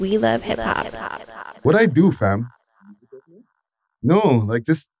We love hip hop. What I do, fam? No, like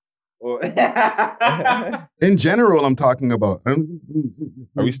just in general. I'm talking about. Are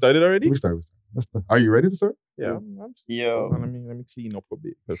we started already? We started. Are you ready to start? Yeah. Yo. Let me clean up a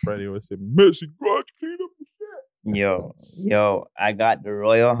bit. Because Friday always said, Mercy, God, clean up the shit. Yo, I got the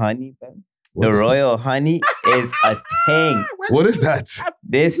Royal Honey, man. The Royal Honey is a thing. What is that?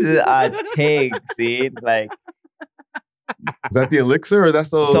 This is a thing, see? Like, is that the elixir or that's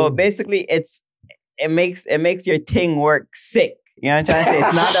the... So basically, it makes your thing work sick. You know what I'm trying to say?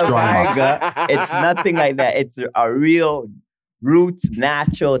 It's not a Viagra. It's nothing like that. It's a real roots,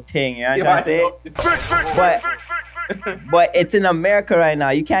 natural thing. You know what I'm trying to say? But it's in America right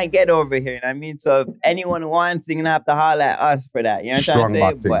now. You can't get over here. You know what I mean? So if anyone wants, you're going to have to holler at us for that. You know what I'm trying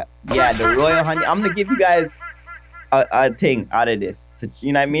to say? But yeah, the Royal Honey. I'm going to give you guys a thing out of this.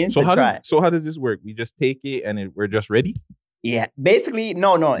 You know what I mean? So how does this work? We just take it and we're just ready? Yeah. Basically,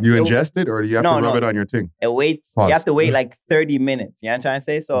 no. You ingest it or do you have to rub it on your thing? It waits. Pause. You have to wait like 30 minutes. You know what I'm trying to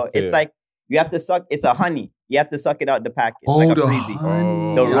say? So it's like you have to suck. It's a honey. You have to suck it out the packet. Like a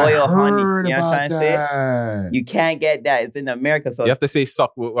freebie. The Royal Honey. You know what I'm trying to say? You can't get that. It's in America. So you have to say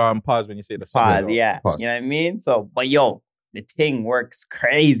suck with pause when you say the suck. Pause, yeah. Pause. You know what I mean? So, but yo, the thing works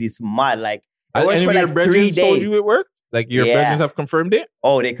crazy smart. Like, it works for like 3 days. Told you it worked? Like your brethren have confirmed it?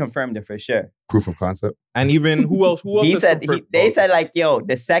 Oh, they confirmed it for sure. Proof of concept. And even who else? They said like, yo,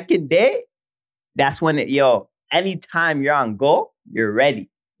 the second day, that's when anytime you're on go, you're ready.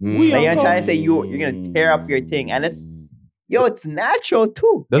 Like, you're trying to say you're gonna tear up your thing, and it's natural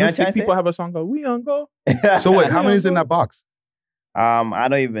too. Doesn't sick people have a song called "We On Go"? So wait, how many is in that box? I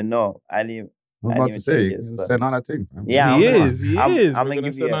don't even know. I'm about to say, send on that thing. Yeah, he is. I'm gonna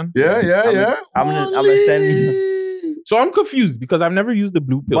give you. Yeah. I'm gonna send you. So I'm confused because I've never used the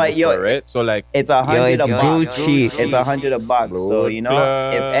blue pill before, right? So like, it's 100 a box. It's 100 a box. So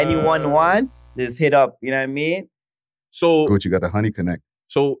if anyone wants, just hit up. You know what I mean? So Gucci got the Honey Connect.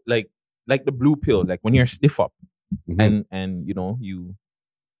 So like the blue pill, like when you're stiff up and you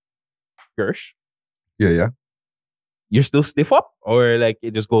Gersh. Yeah. You're still stiff up or like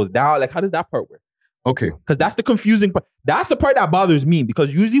it just goes down? Like how does that part work? Okay. Because that's the confusing part. That's the part that bothers me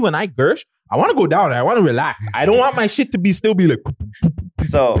because usually when I Gersh, I want to go down and I want to relax. I don't want my shit to still be like.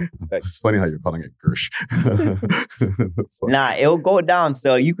 So it's funny how you're calling it Gersh. Nah, it'll go down.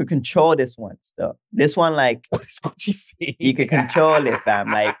 So you could control this one still. This one, like, what is Gucci saying? You can control it, fam.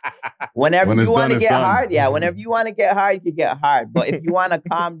 Like, whenever you want to get hard, whenever you want to get hard, you can get hard. But if you want to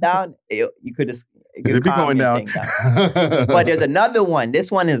calm down, you could just. It'd be going down. But there's another one.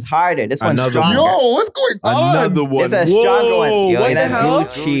 This one is harder. This one's stronger. Yo, what's going on? Another one. It's a stronger one. Yo, what the hell?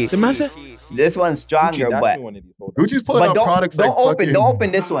 Gucci. This one's stronger, but Gucci's pulling out products don't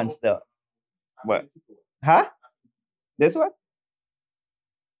open this one still. What? Huh? This one?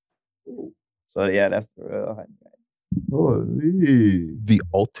 So yeah, that's the real honey. Holy. The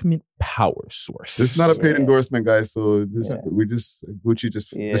ultimate power source. This is not a paid endorsement, guys. So Gucci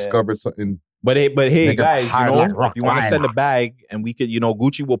just discovered something. But hey, guys, if you want to send a bag and we could,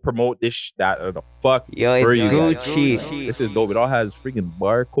 Gucci will promote this, that, or the fuck. Yo, it's Gucci. This is dope. It all has freaking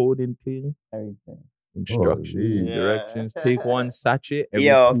barcode and thing. Everything. Instructions, directions. Take one sachet every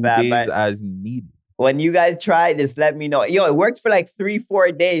 2 days as needed. When you guys try this, let me know. Yo, it works for like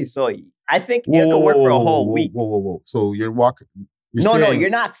 3-4 days. So I think it could work for a whole week. Whoa. So you're walking. No, you're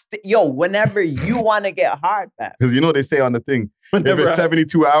not. Whenever you want to get hard, man. Because they say on the thing, if it's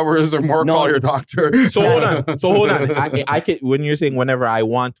 72 hours or more, call your doctor. So hold on. I could, when you're saying whenever I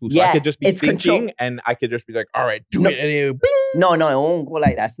want to, so I could just be thinking and I could just be like, all right, do it. No, it won't go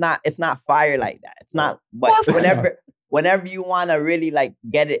like that. It's not fire like that. It's not. But whenever you want to really like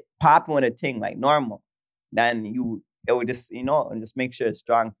get it popping with a thing like normal, then it would just and just make sure it's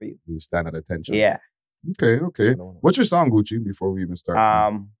strong for you. You stand at attention. Yeah. Okay. What's your song, Gucci, before we even start?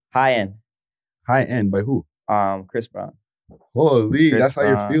 High End. High End by who? Chris Brown. Holy, that's how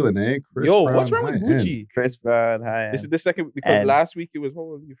you're feeling, eh? Chris Brown, what's wrong with Gucci? End. Chris Brown, High End. This is the second, because last week it was,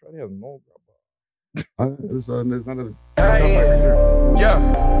 holy, Friday has no there's none of the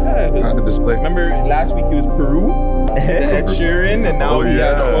the display. Remember last week it was Peru, Ed Sheeran, and now we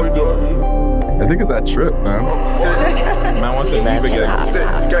have. I think it's that trip, man. Man wants to leave again. I'm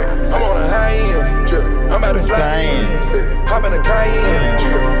on a high end trip. I'm about to fly in. Hop in a Cayenne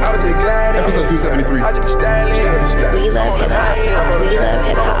trip. I was just gliding. Episode 273. I just be styling. We love hip hop. We love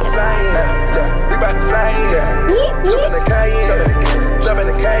hip hop. We about to fly in. Jump in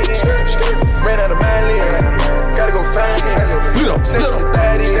the Cayenne. Ran out of Miley. Gotta go find it. Snitch the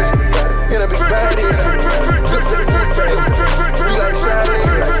 30. In a big body. We like shining.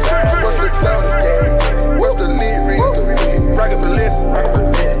 What's the talk? What's the lyric? Rocket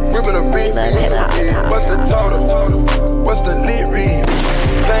Ballistic.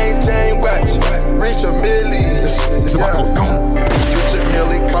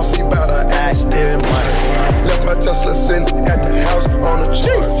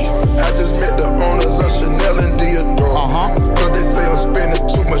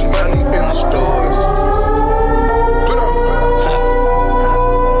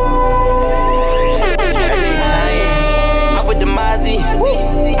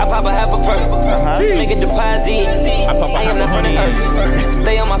 pop a half a perk. Make a deposit. I am not from the earth.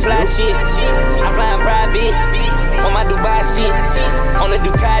 Stay on my fly shit. I'm flying private. On my Dubai shit. On the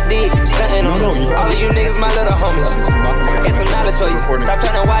Ducati. Stunting on all of you niggas, my little homies. Get some knowledge for you. Stop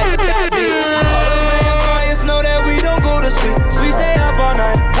trying to wipe the God bitch. All the vampires know that we don't go to sleep. We stay up all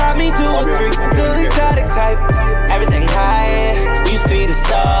night. Pop me 2 or 3. Good exotic type. Everything high. We see the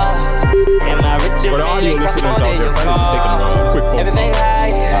stars. And my richer man, they cost more than your car. Everything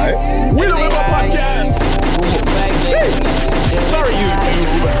high. We don't have a podcast. Sorry,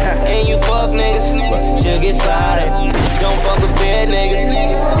 YouTube. And you fuck niggas, should get fired up. Don't fuck with fed niggas,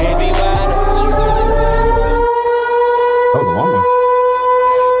 they be wild. That was a long one.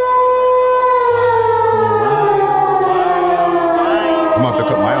 I'm gonna have to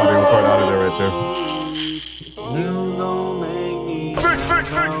cut my audio part out of there right there. You gon' make me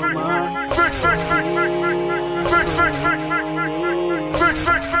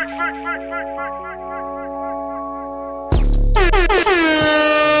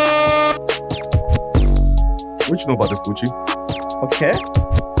What you know about this, Gucci? Okay.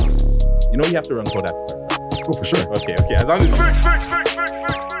 You know you have to run for that. Oh, for sure. Okay. As long as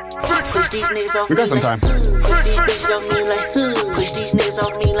Push these niggas off we got some time. Push these bitches off me like Push these niggas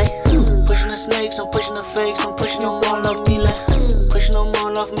off me like Pushing the snakes, I'm pushing the fakes, I'm pushing them all off me like Pushing them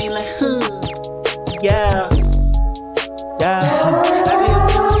all off me like Yeah. I be a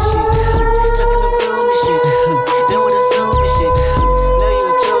moon and shit. Tucking the broom and shit. Then with a zoom and shit. Know you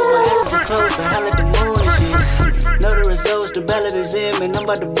a joke, my ass is close, I holla at the moon and shit. Know the results, the ballot is in, man, I'm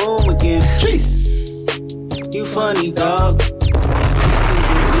about to boom again. Jeez. You funny, dog. I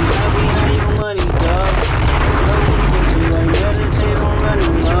be on your money, dog. No movement, I meditate on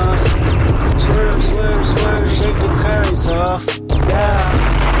running lost. Swerve, shake the currents off. Yeah.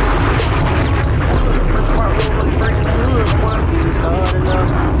 It's hard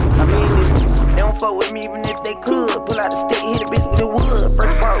enough. I mean, it's. They don't fuck with me even if they could. Pull out the stick, hit a bitch with the wood.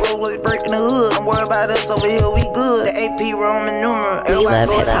 First part roll was breaking the hood. Don't worry about us over here, we good. The AP Roman numeral. Everybody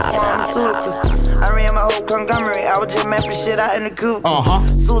goes to pharmaceuticals. I ran my whole conglomerate. I was just mapping shit out in the coop.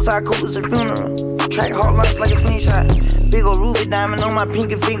 Suicide coolers and funeral. Track hard lunch like a slingshot. Big ol' ruby diamond on my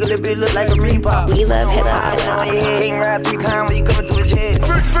pinky finger. That bitch look like a ring pop. We love hip hop. On your head, ain't ride 3 times when you coming through the jet.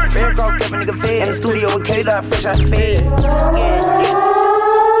 Red cross stepping nigga fed. In the studio with K-Dot fresh out the feds.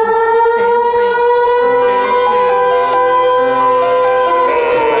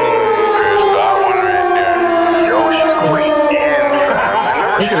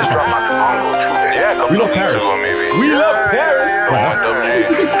 Yeah. We love Paris. we love Paris.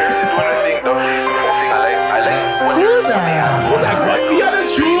 Who's that? Who's that? Gutsy on the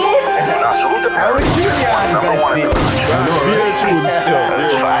tune?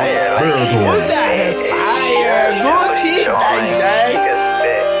 Who's that? Fire. Gucci.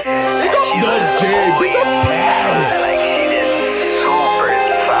 Big up Dub J. Big up Paris. Like she just super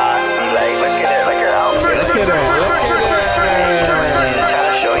saucy. Like look at her, like her outfit. Look at her.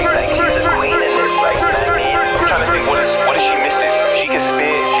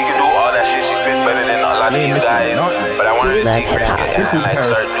 These guys, but I wanted to take risks and like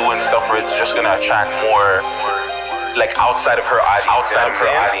start doing stuff where it's just gonna attract more, like outside of her audience.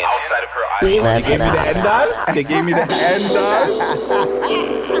 We love They gave me the enders. They gave me the enders.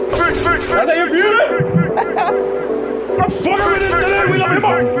 That's how you feel it? I'm fucking with it today. We love him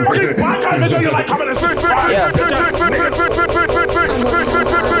up. Fucking podcast. Make sure you like, comment, and subscribe. I'm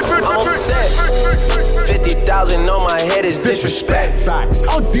upset. 50,000 on my head is disrespect.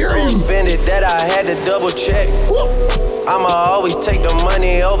 How dare you? Offended that I had to double check. I'ma always take the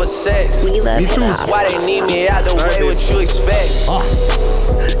money over sex. We love hip hop. Why they need me out the way? What you expect?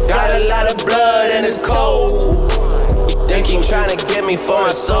 Got a lot of blood and it's cold. They keep trying to get me for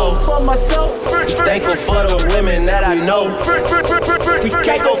my soul. Thankful for the women that I know. We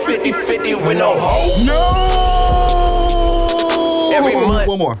can't go 50-50 with no hope. No. Every month.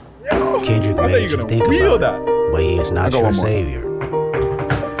 One more. Kendrick I thought made you you were think gonna wheel about that. it, but he is not I got your one more. savior.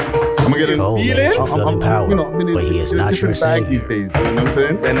 I'm gonna get Cole in. made you feel empowered, You know, I'm in but he is not your different bag these savior. days. You know what I'm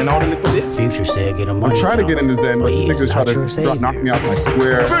saying? And then all the little bit. Future said get a I'm money. trying to get into Zen, but he niggas is try not your to knock me out my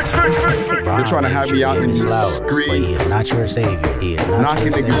square. They're trying to have me out in the But he streets, is not your savior. He is not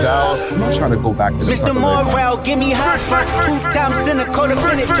knocking your niggas savior. out. I'm not trying to go back to the Mr. Morale, give me high five. 2 times in a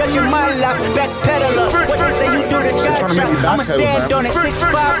co-defendant, judging my life. Backpedaler, what they say you do to cha-cha. I'ma stand on it,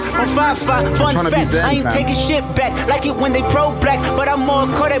 6'5" from 5'5". Fun trying to be fact, Zen, I ain't fam. taking shit back. Like it when they pro-black, but I'm more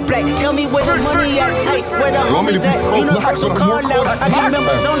caught Kodak Black. Tell me where the money at, ay, where the homies at. You know how to call out. I can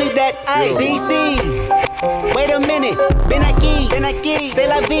remember only that, ay. CC. Wait a minute, Ben aquí, c'est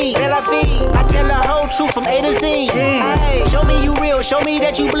la vie. I tell the whole truth from A to Z. Ay, show me you real, show me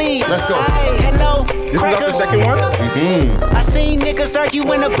that you bleed. Let's go. Ay, hello, This is up the second one? I seen niggas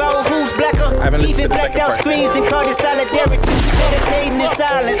arguing about who's blacker. Even blacked out screens and called it solidarity. Meditating in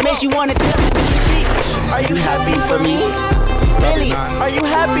silence makes you wanna tell me, bitch, are you happy for me? Really, are you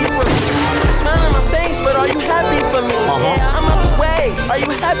happy for me? Smiling my face, but are you happy for me? Yeah, I'm out the way. Are you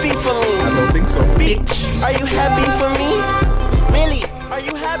happy for me? I don't think so. Bitch, are you happy for me? Really, are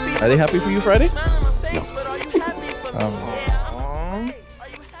you happy for Are they happy for you, Friday? Smiling my face, but are you happy for me? Yeah, I'm out the way. Are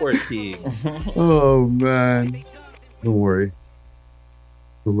you happy? Poor king. Oh man, don't worry.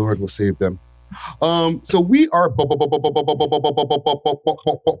 The Lord will save them. So we are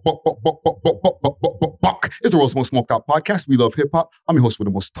it's the world's most smoked out podcast. We love hip hop. I'm your host with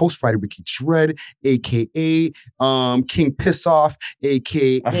the most toast, Friday Ricky Shred, aka King Piss Off,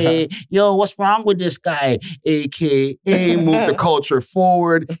 aka yo, what's wrong with this guy, aka Move the Culture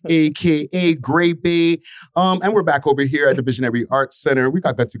Forward, aka Gray Bay. And we're back over here at the Visionary Arts Center. We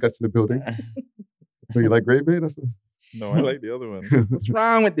got Gutsy Guts in the building. Do you like Gray Bay? No, I like the other one. What's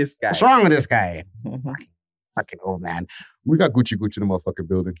wrong with this guy? What's wrong with this guy? Fucking old man. We got Gucci in the motherfucking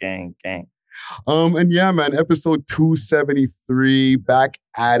building. Gang. And yeah, man, episode 273, back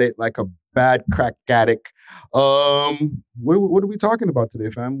at it like a bad crack addict. What are we talking about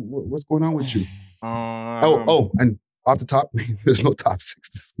today, fam? What's going on with you? And off the top, there's no top 6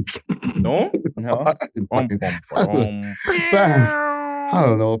 this week. No? Fam, I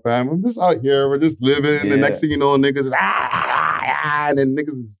don't know, fam. I'm just out here. We're just living. Yeah. The next thing you know, niggas is and then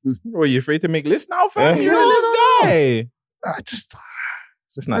niggas is... Bro, you afraid to make lists now, fam? You're this guy.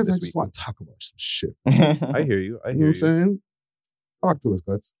 It's not this I week. just want to talk about some shit. I hear you. You know what I'm saying? Talk to us,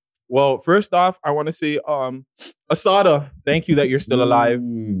 Guts. Well, first off, I want to say, Asada, thank you that you're still alive.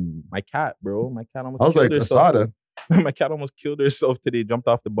 My cat, bro. My cat almost killed herself. Asada? My cat almost killed herself today. Jumped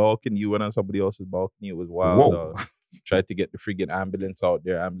off the balcony. Went on somebody else's balcony. It was wild. Tried to get the freaking ambulance out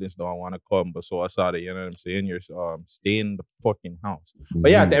there. Ambulance don't want to come. But so Asada, you know what I'm saying? You're stay in the fucking house.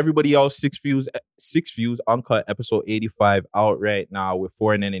 But yeah, to everybody else, Six Views, Uncut, episode 85 out right now with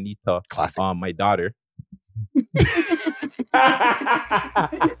Foreign and Anita. Classic. My daughter. If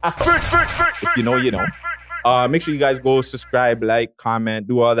you know, you know. Make sure you guys go subscribe, like, comment,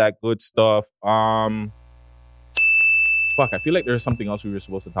 do all that good stuff. I feel like there's something else we were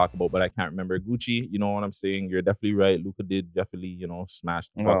supposed to talk about, but I can't remember. Gucci, you know what I'm saying? You're definitely right. Luka did definitely, you know, smash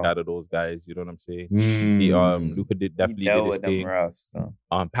the fuck out of those guys. You know what I'm saying? Luka did definitely did his thing. Rough, so.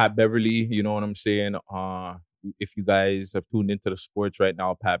 Pat Beverly, you know what I'm saying? If you guys have tuned into the sports right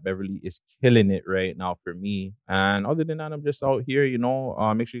now, Pat Beverly is killing it right now for me. And other than that, I'm just out here, you know.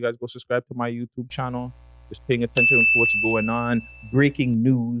 Make sure you guys go subscribe to my YouTube channel. Just paying attention to what's going on. Breaking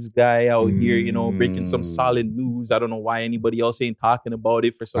news guy out here, you know, breaking some solid news. I don't know why anybody else ain't talking about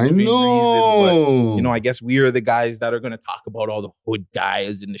it for some strange reason. But, you know, I guess we are the guys that are going to talk about all the hood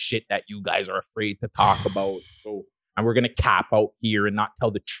guys and the shit that you guys are afraid to talk about. So, and we're going to cap out here and not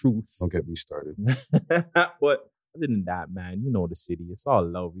tell the truth. Don't get me started. But other than that, man, you know the city. It's all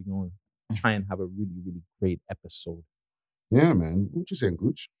love. We're going to try and have a really, really great episode. Yeah, man. What you saying,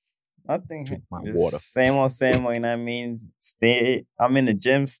 Gooch? Nothing. My water. Same old, you know what I mean? I'm in the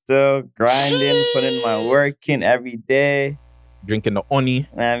gym still, grinding, putting my work in every day. Drinking the honey. You know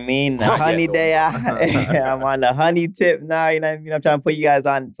what I mean? The honey day. I'm on the honey tip now, you know what I mean? I'm trying to put you guys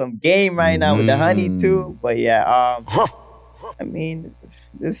on some game right now with the honey too. But yeah, I mean,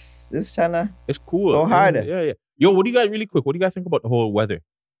 this trying to it's cool. Go harder. Yeah. Yo, what do you guys really quick? What do you guys think about the whole weather?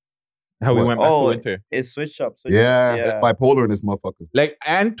 How we went back to winter. It switched up. Yeah, bipolar in this motherfucker. Like,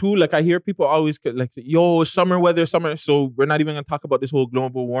 and too, like I hear people always like, yo, summer weather, summer. So we're not even gonna talk about this whole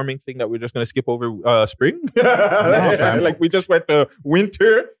global warming thing that we're just gonna skip over spring. Like we just went to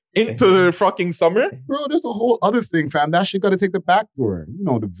winter into the fucking summer. Bro, there's a whole other thing, fam. That shit gotta take the back door. You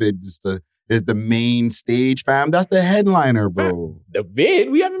know, the vid is the main stage, fam. That's the headliner, bro. The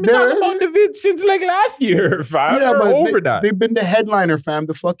vid? We haven't been talking about the vid since like last year, fam. Yeah, but over that. They've been the headliner, fam.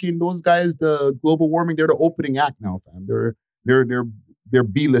 The fucking those guys, the global warming, they're the opening act now, fam. They're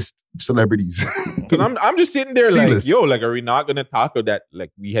B-list celebrities. Because I'm just sitting there C-list. Like, yo, like, are we not gonna talk about that?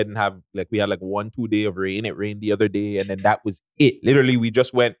 Like, we had like 1-2 day of rain. It rained the other day, and then that was it. Literally, we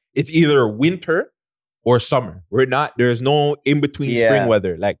just went. It's either winter or summer. There's no in-between spring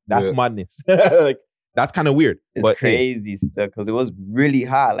weather. Like, that's madness. Like, that's kind of weird. It's crazy stuff because it was really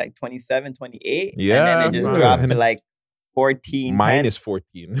hot, like 27, 28. Yeah. And then it just dropped to like 14. Minus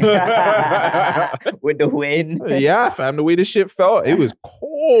 14. With the wind. Yeah, fam. The way this shit felt, it was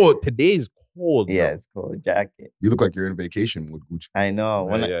cold. cold. Today's cold. Yeah, bro. it's cold. Jacket. You look like you're in vacation mode, Gucci. I know.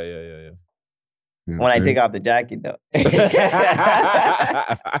 When Yeah. I take off the jacket, though.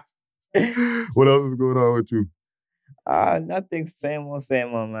 What else is going on with you? Nothing. Same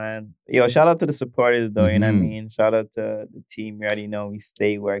old, man. Yo, shout out to the supporters, though. You know what I mean? Shout out to the team. You already know we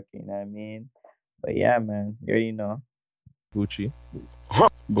stay working. You know what I mean? But yeah, man. You already know. Gucci.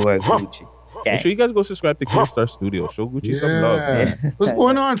 Boy, Gucci. Make sure you guys go subscribe to Kingstar Studio. Show Gucci some love. Yeah. What's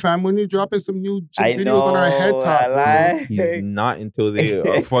going on, fam? When you dropping some videos on our head top? Like. He's not until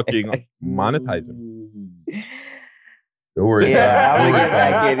they fucking monetize him. Don't worry. Yeah, I'm gonna get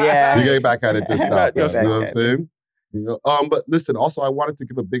back in. Yeah, you get back at it this time. You know what I'm saying? But listen. Also, I wanted to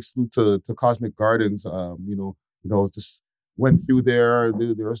give a big salute to Cosmic Gardens. Just went through there.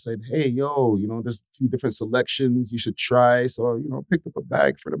 They were saying, "Hey, yo, there's a few different selections you should try." So, picked up a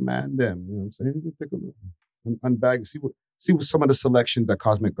bag for the man. Them, you know what I'm saying? You can take a look, unbag, see what some of the selections that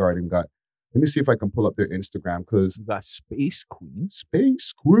Cosmic Garden got. Let me see if I can pull up their Instagram because got Space Queen.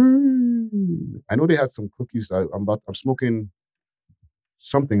 I know they had some cookies. I'm smoking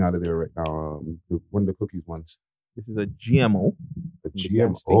something out of there right now. One of the cookies ones. This is a GMO. A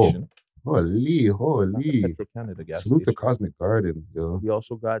GMO. Holy. Petro-Canada gas Salute to station. Cosmic Garden, yo. We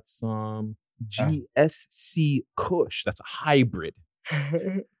also got some GSC Kush. That's a hybrid.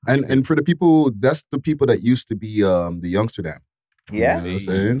 And for the people, that's the people that used to be the Youngsterdam. Yeah. You know what I'm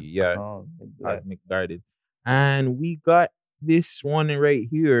saying? Yeah. Oh, Cosmic Garden. And we got this one right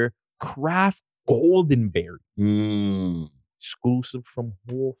here, Craft Goldenberry. Exclusive from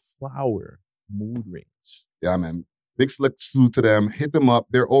Whole Flower Mood Rings. Yeah, man. Big salute to them. Hit them up.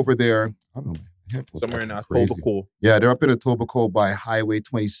 They're over there. I don't know. Somewhere in Etobicoke. Yeah, they're up in Etobicoke by Highway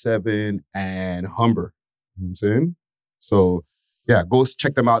 27 and Humber. You know what I'm saying? So, yeah, go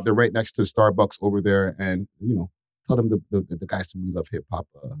check them out. They're right next to Starbucks over there. And, tell them the guys from We Love Hip Hop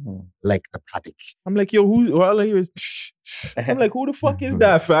like the product. I'm like, yo, all I hear is... I'm like, who the fuck is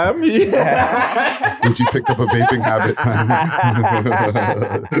that, fam? Gucci picked up a vaping habit.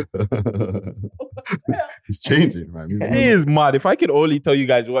 He's changing, man. He is mad. If I could only tell you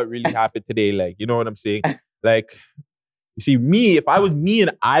guys what really happened today, like, you know what I'm saying? Like, you see, me, if I was me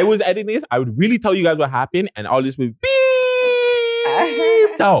and I was editing this, I would really tell you guys what happened and all this would be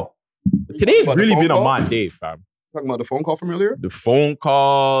beep. No. Today's really been a mad day, fam. Talking about the phone call from earlier? The phone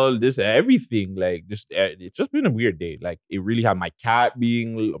call, this, everything. Like, it's just been a weird day. Like, it really had my cat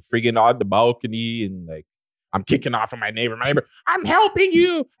being friggin' on the balcony and, like, I'm kicking off on my neighbor. My neighbor, I'm helping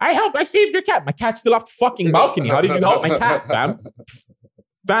you. I saved your cat. My cat's still off the fucking balcony. How did you help my cat, fam?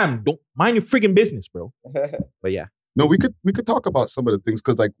 Fam, don't mind your friggin' business, bro. But yeah. No, we could talk about some of the things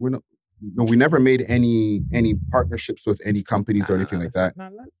because, like, we never made any partnerships with any companies or anything like that.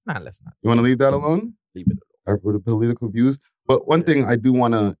 Let's not. You want to leave that alone? Leave it alone. Or the political views. But one thing I do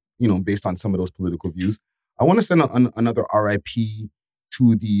want to, based on some of those political views, I want to send another RIP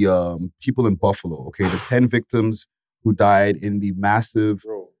to the people in Buffalo, okay? The 10 victims who died in the massive,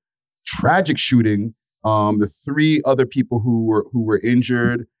 tragic shooting, the 3 other people who were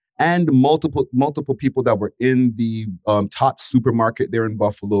injured, and multiple people that were in the top supermarket there in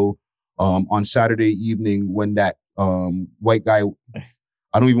Buffalo on Saturday evening when that white guy,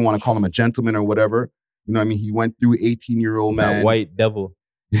 I don't even want to call him a gentleman or whatever, you know what I mean? He went through 18-year-old man. That white devil.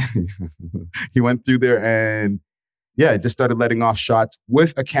 He went through there and, just started letting off shots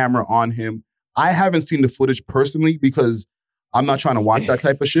with a camera on him. I haven't seen the footage personally because I'm not trying to watch that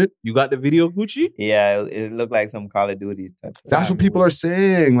type of shit. You got the video, Gucci? Yeah, it looked like some Call of Duty type of That's what people are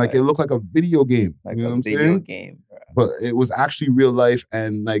saying. Like, it looked like a video game. Like you know a what I'm video saying? game, bro. But it was actually real life.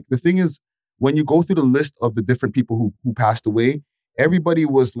 And, like, the thing is, when you go through the list of the different people who passed away, everybody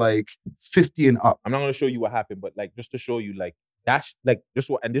was like 50 and up. I'm not going to show you what happened, but like just to show you, like, that's like just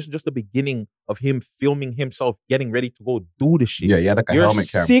what, and this is just the beginning of him filming himself getting ready to go do the shit. Yeah, he had like a You're helmet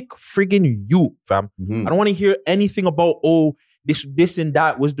cam. Sick friggin' you, fam. Mm-hmm. I don't want to hear anything about, this and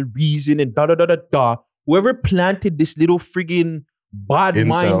that was the reason and da. Whoever planted this little friggin' bad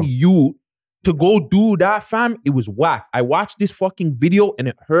mind you to go do that, fam, it was whack. I watched this fucking video and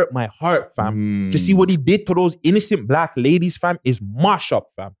it hurt my heart, fam. To see what he did to those innocent black ladies, fam, is mash up,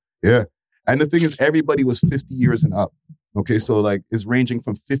 fam. Yeah. And the thing is, everybody was 50 years and up. Okay, so like it's ranging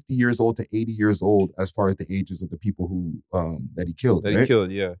from 50 years old to 80 years old as far as the ages of the people who that he killed. That he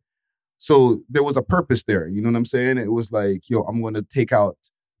killed, yeah. So there was a purpose there. You know what I'm saying? It was like, I'm going to take out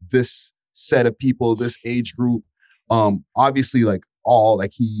this set of people, this age group. Obviously, like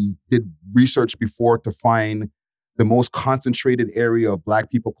he did research before to find the most concentrated area of black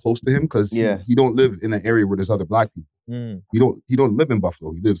people close to him because he don't live in an area where there's other black people. He don't live in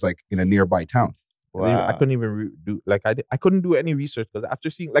Buffalo. He lives like in a nearby town. Wow. I couldn't even do like I couldn't do any research because after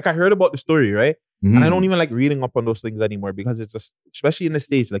seeing like I heard about the story, right? And I don't even like reading up on those things anymore because it's just, especially in the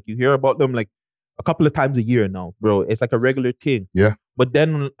States, like you hear about them like a couple of times a year now, bro. It's like a regular thing. Yeah. But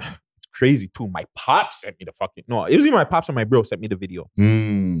then it's crazy too. My pops sent me the fucking no. It was either my pops or my bro sent me the video.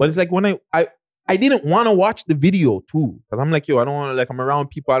 But it's like when I didn't want to watch the video too because I'm like, yo, I don't want to like I'm around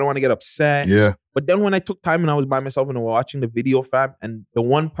people. I don't want to get upset. Yeah. But then when I took time and I was by myself and watching the video, fam, and the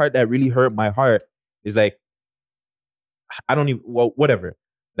one part that really hurt my heart is like, I don't even, well, whatever.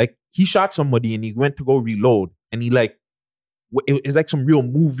 Like he shot somebody and he went to go reload and he like, it's like some real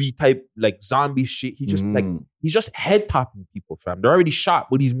movie type like zombie shit. He just like, he's just head popping people, fam. They're already shot,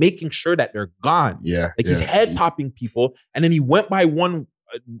 but he's making sure that they're gone. Yeah. Like he's head popping people. And then he went by one,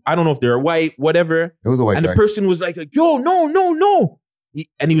 I don't know if they're white, whatever. It was a white and guy. the person was like, yo, no.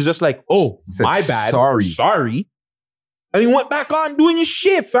 And he was just like, oh, said, my bad. Sorry. And he went back on doing his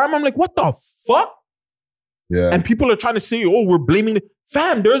shit, fam. I'm like, what the fuck? Yeah. And people are trying to say, oh, we're blaming the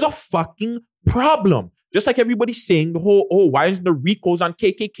fam. There's a fucking problem. Just like everybody's saying the whole, oh, why isn't the Ricos on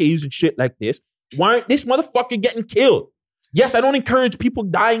KKKs and shit like this? Why aren't this motherfucker getting killed? Yes, I don't encourage people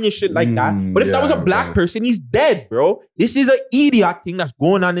dying and shit like that. But if that was a black person, he's dead, bro. This is an idiot thing that's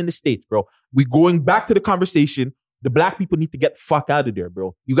going on in the States, bro. We're going back to the conversation. The black people need to get the fuck out of there,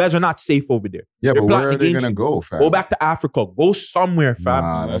 bro. You guys are not safe over there. Yeah, They're but where are they gonna go, fam? Go back to Africa. Go somewhere, fam.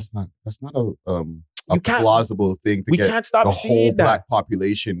 Nah, that's not a plausible thing to we get can't stop the seeing whole that. black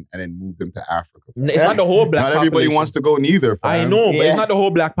population and then move them to Africa. fam. It's not the whole black Not everybody population. wants to go neither, fam. I know, but it's not the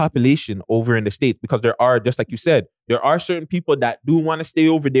whole black population over in the States because there are, just like you said, there are certain people that do want to stay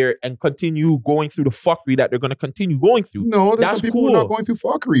over there and continue going through the fuckery that they're going to continue going through. No, there's That's some people cool. who are not going through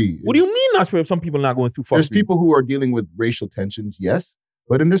fuckery. What do you mean that's where some people are not going through fuckery? There's people who are dealing with racial tensions, yes.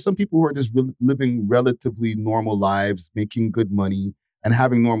 But then there's some people who are just living relatively normal lives, making good money, and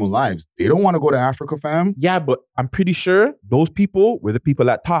having normal lives. They don't want to go to Africa, fam. Yeah, but I'm pretty sure those people were the people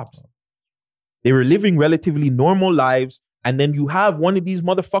at tops. They were living relatively normal lives, and then you have one of these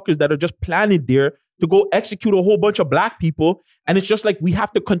motherfuckers that are just planted there to go execute a whole bunch of black people, and it's just like we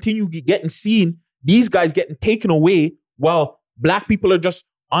have to continue getting seen, these guys getting taken away while black people are just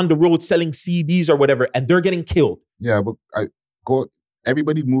on the road selling CDs or whatever, and they're getting killed. Yeah, but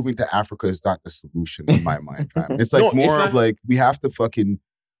everybody moving to Africa is not the solution in my mind, fam. It's like we have to fucking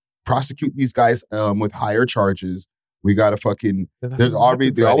prosecute these guys with higher charges. We gotta fucking.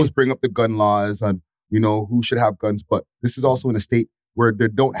 They always bring up the gun laws on who should have guns, but this is also in a state where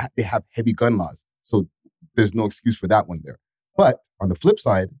they have heavy gun laws, so there's no excuse for that one there. But on the flip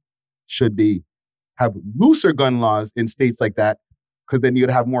side, should they have looser gun laws in states like that? Because then you'd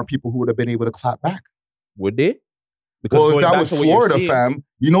have more people who would have been able to clap back. Would they? Because well, if that was Florida, fam,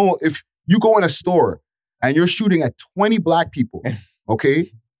 if you go in a store and you're shooting at 20 black people,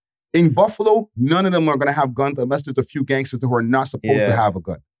 okay? In Buffalo, none of them are going to have guns unless there's a few gangsters who are not supposed to have a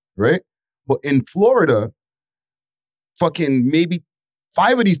gun, right? But in Florida, fucking maybe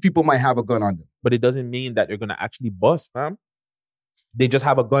 5 of these people might have a gun on them. But it doesn't mean that they're going to actually bust, fam. They just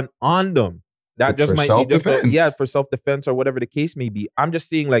have a gun on them. That just might be just for self-defense or whatever the case may be. I'm just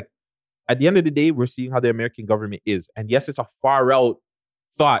saying, like, at the end of the day, we're seeing how the American government is. And yes, it's a far out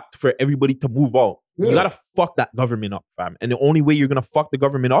thought for everybody to move out. Yeah. You got to fuck that government up, fam. And the only way you're going to fuck the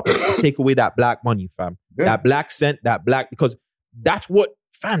government up is take away that black money, fam. Yeah. That black cent, because that's what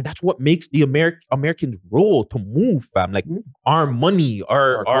makes the Americans roll to move, fam. Like our money,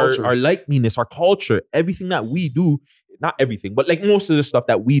 our likeliness, our culture, everything that we do, not everything, but like most of the stuff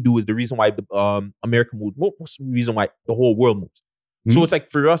that we do is the reason why America moves. Most of the reason why the whole world moves. So it's like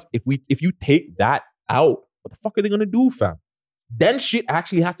for us, if you take that out, what the fuck are they gonna do, fam? Then shit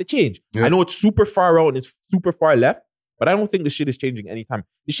actually has to change. Yeah. I know it's super far out and it's super far left, but I don't think the shit is changing anytime.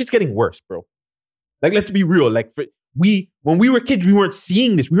 This shit's getting worse, bro. Like, let's be real. Like, when we were kids, we weren't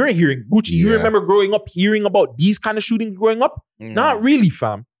seeing this. We weren't hearing Gucci. Yeah. You remember growing up hearing about these kind of shootings growing up? Not really,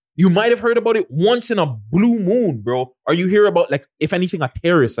 fam. You might have heard about it once in a blue moon, bro. Or you hear about, like, if anything, a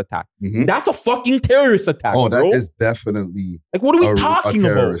terrorist attack. Mm-hmm. That's a fucking terrorist attack, bro. That is definitely like, what are we talking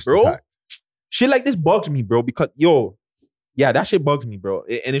about, bro? Attack. Shit like this bugs me, bro, because, that shit bugs me, bro.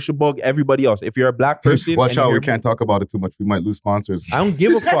 And it should bug everybody else. If you're a black person... Watch out, we can't talk about it too much. We might lose sponsors. I don't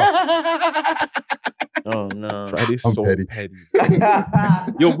give a fuck. Oh, no. Friday's so petty.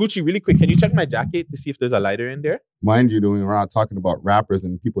 Yo, Gucci, really quick, can you check my jacket to see if there's a lighter in there? Mind you, we're not talking about rappers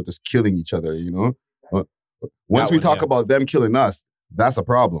and people just killing each other, Once we talk about them killing us, that's a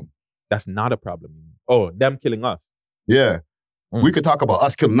problem. That's not a problem. Oh, them killing us. Yeah. We could talk about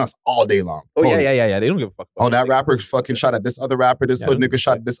us killing us all day long. Oh, yeah. They don't give a fuck about that rapper fucking shot at this other rapper, this hood nigga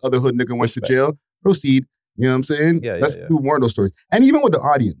shot at this other hood nigga and went to jail. Proceed. You know what I'm saying? Let's do more of those stories. And even with the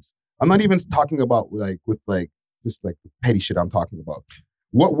audience. I'm not even talking about just the petty shit I'm talking about.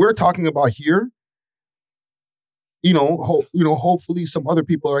 What we're talking about here, hopefully some other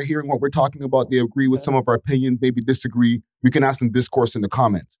people are hearing what we're talking about. They agree with some of our opinions, maybe disagree. We can have some discourse in the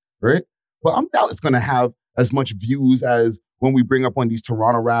comments, right? But I'm doubt it's going to have as much views as when we bring up one of these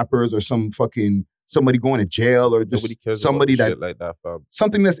Toronto rappers or somebody going to jail or just somebody that, like that, fam.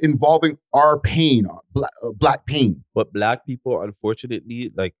 Something that's involving our pain, black pain. But black people,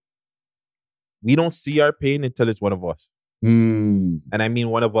 unfortunately, like, we don't see our pain until it's one of us. And I mean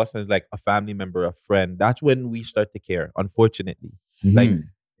one of us as like a family member, a friend. That's when we start to care, unfortunately. Like,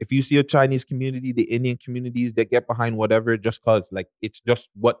 if you see a Chinese community, the Indian communities, they get behind whatever just cause, like, it's just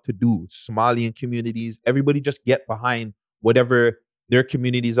what to do. Somalian communities, everybody just get behind whatever their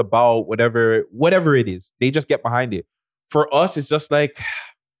community is about, whatever it is. They just get behind it. For us, it's just like,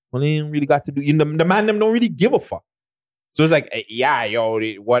 well, they ain't really got to do. The man them don't really give a fuck. So it's like, yeah, yo,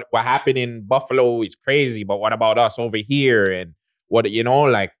 what happened in Buffalo is crazy, but what about us over here? And what,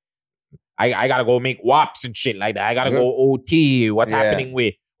 like, I gotta go make WAPs and shit like that. I gotta go OT. What's happening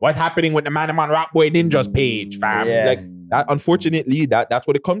with the Man on Rap Boy Ninja's page, fam? Yeah. Like, that, unfortunately, that's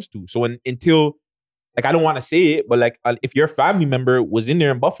what it comes to. So until, like, I don't want to say it, but like, if your family member was in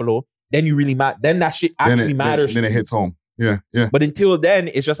there in Buffalo, then you really then that shit actually matters. Then it hits home. Yeah. But until then,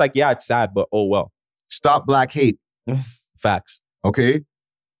 it's just like, yeah, it's sad, but oh well. Stop black hate. Facts. Okay?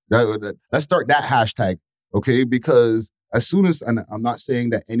 Let's start that hashtag, okay? Because as soon as, and I'm not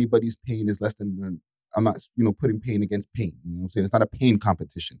saying that anybody's pain is less than, I'm not, putting pain against pain. You know what I'm saying? It's not a pain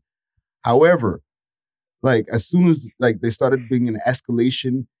competition. However, like, as soon as, like, they started being an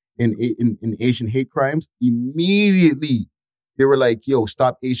escalation in Asian hate crimes, immediately they were like, yo,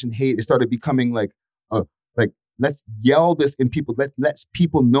 stop Asian hate. It started becoming like, let's yell this in people. Let's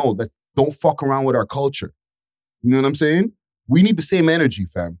people know that don't fuck around with our culture. You know what I'm saying? We need the same energy,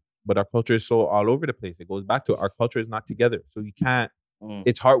 fam. But our culture is so all over the place. It goes back to our culture is not together. So you can't,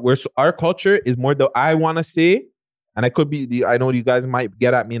 it's hard. Our culture is more, I want to say, and I know you guys might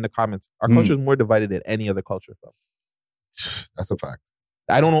get at me in the comments. Our culture is more divided than any other culture, fam. That's a fact.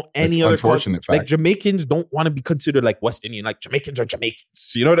 I don't know any other unfortunate culture. fact. Like, Jamaicans don't want to be considered like West Indian. Like, Jamaicans are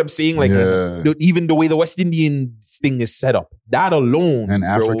Jamaicans. You know what I'm saying? Like, even the way the West Indian thing is set up, that alone. And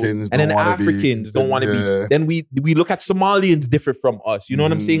Africans don't want to be. Then we look at Somalians different from us. You know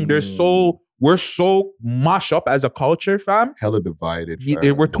what I'm saying? We're so mashed up as a culture, fam. Hella divided,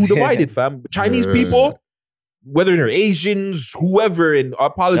 fam. We're too divided, fam. Chinese people, whether they're Asians, whoever, and I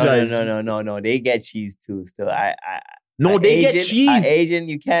apologize. No. They get cheese too. Still, No, they get cheese. Asian,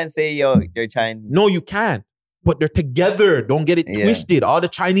 you can't say you're Chinese. No, you can't. But they're together. Don't get it twisted. All the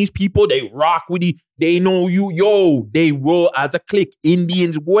Chinese people, they rock with you. They know you. Yo, they roll as a clique.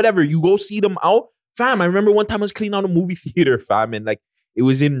 Indians, whatever. You go see them out. Fam, I remember one time I was cleaning out a movie theater, fam. And like, it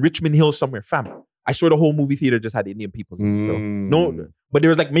was in Richmond Hill somewhere, fam. I swear the whole movie theater just had Indian people. No, but there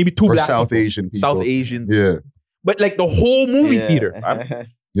was like maybe two black South people. Asian people. South Asians. Yeah. But like the whole movie theater, fam.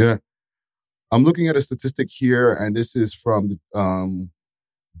 Yeah. I'm looking at a statistic here, and this is from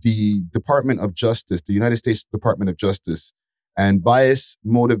the Department of Justice, the United States Department of Justice, and bias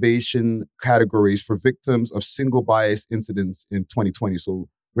motivation categories for victims of single bias incidents in 2020. So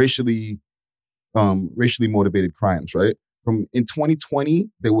racially motivated crimes, right? In 2020,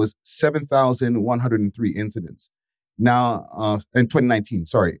 there was 7,103 incidents. Now, in 2019,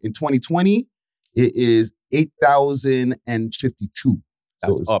 sorry. In 2020, it is 8,052.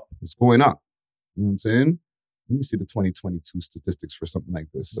 So it's going up. You know what I'm saying? Let me see the 2022 statistics for something like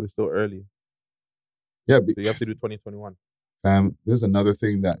this. But it's still early. Yeah. So you have to do 2021. Fam, there's another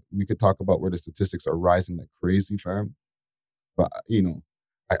thing that we could talk about where the statistics are rising like crazy, fam. But,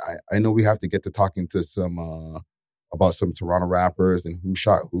 I know we have to get to talking to some, about some Toronto rappers and who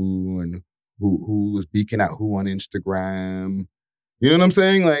shot who and who was beaking at who on Instagram. You know what I'm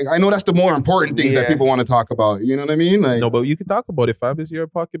saying? Like, I know that's the more important things that people want to talk about. You know what I mean? Like, no, but you can talk about it, fam. This is your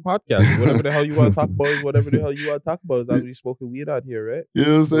pocket podcast. Whatever the hell you want to talk about is whatever the hell you want to talk about. That's we smoking weed out here, right? You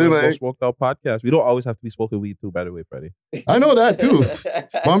know what I'm saying? Like, smoked out podcast. We don't always have to be smoking weed too, by the way, Freddie. I know that too.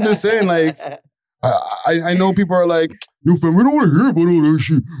 But I'm just saying, like, I know people are like, yo, fam, we don't want to hear about all that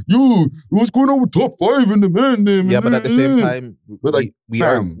shit. Yo, what's going on with top 5 in the man name? Yeah, but at the same time, but like,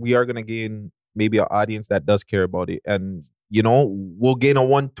 we are gonna gain maybe an audience that does care about it. And, we'll gain a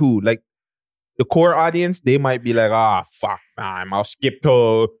 1-2. Like, the core audience, they might be like, fuck, fam, I'll skip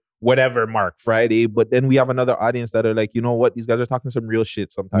to whatever Mark Friday. But then we have another audience that are like, you know what? These guys are talking some real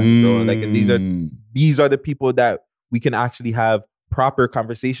shit sometimes, bro. Like, and these are the people that we can actually have proper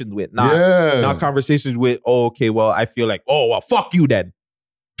conversations with. Not conversations with, I feel like, fuck you then.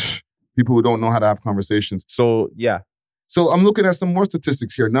 People who don't know how to have conversations. So, yeah. So I'm looking at some more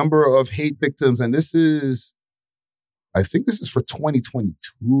statistics here. Number of hate victims, and I think this is for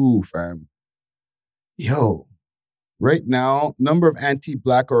 2022, fam. Yo, right now, number of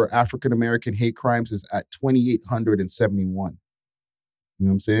anti-Black or African-American hate crimes is at 2,871. You know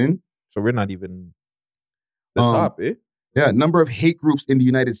what I'm saying? So we're not even the top, eh? Yeah, number of hate groups in the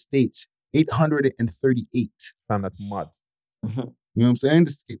United States, 838. Fam, that's mad. You know what I'm saying?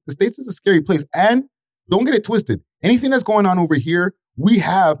 The States is a scary place. And don't get it twisted. Anything that's going on over here, we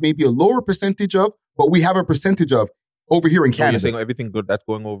have maybe a lower percentage of, but we have a percentage of over here in Canada. So you're saying everything good that's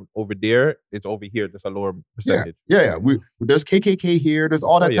going over there, it's over here. There's a lower percentage. Yeah. There's KKK here. There's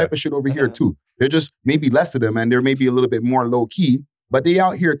all that type of shit over here too. They're just maybe less of them and they're maybe a little bit more low key, but they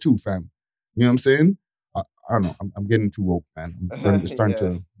out here too, fam. You know what I'm saying? I don't know. I'm getting too woke, man. I'm starting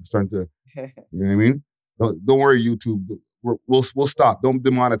to, you know what I mean? Don't worry, YouTube. We'll stop. Don't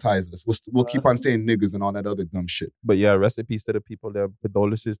demonetize us. We'll keep on saying niggas and all that other dumb shit. But yeah, rest in peace to the people there.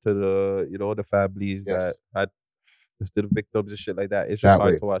 Condolences to the families that had to the victims and shit like that. It's just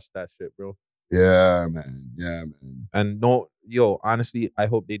hard to watch that shit, bro. Yeah, man. And honestly, I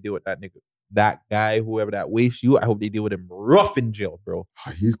hope they deal with that nigga. That guy, whoever that wastes you, I hope they deal with him rough in jail, bro.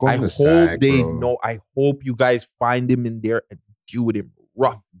 He's going to SAG, bro. I hope you guys find him in there and deal with him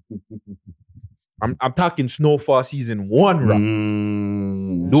rough. I'm talking Snowfall season 1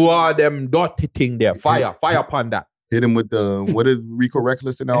 rough. Do all them dirty thing there. Fire upon that. Hit him with the, what did Rico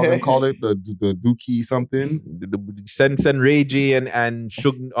Reckless and all them call it? The Dookie something? Send Ray J and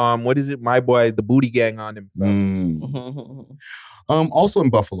Shug, what is it? My boy, the Booty Gang on him. Also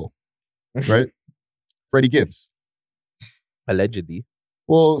in Buffalo, right? Freddie Gibbs. Allegedly.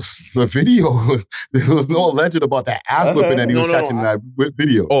 Well, the video, there was no alleged about that ass whipping that he was catching in that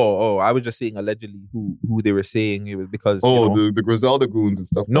video. Oh, I was just saying allegedly who they were saying it was because, the Griselda goons and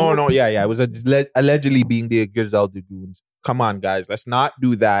stuff. No, yeah. It was allegedly being the Griselda goons. Come on, guys. Let's not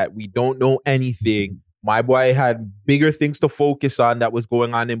do that. We don't know anything. My boy had bigger things to focus on that was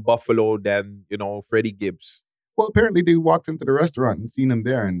going on in Buffalo than, Freddie Gibbs. Well, apparently they walked into the restaurant and seen him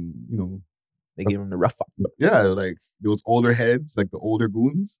there and, they gave him the rough up. Yeah, like those older heads, like the older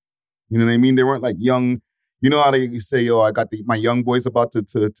goons. You know what I mean? They weren't like young. You know how they say, I got my young boys about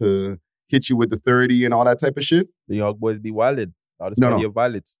to hit you with the 30 and all that type of shit? The young boys be wildin'. No.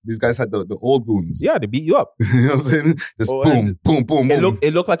 Violence. These guys had the old goons. Yeah, they beat you up. You know what I'm saying? Just boom.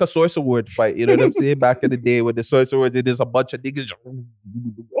 It looked like a Source Award fight. You know what I'm saying? Back in the day with the Source Award, there's a bunch of niggas.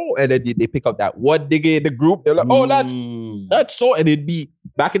 And then they pick up that one nigga in the group. They're like, that's so. And it'd be,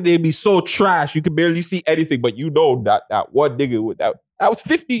 back in the day, it'd be so trash. You could barely see anything. But that one nigga, with that was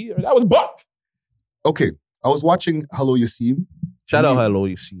 50. That was buck. Okay. I was watching Hello Yassine. Shout out Hello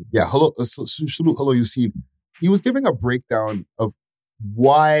Yassine. Yeah, salute Hello Yassine. He was giving a breakdown of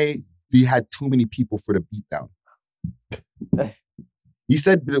why they had too many people for the beatdown. He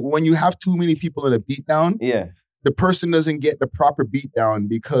said that when you have too many people in a beatdown, the person doesn't get the proper beatdown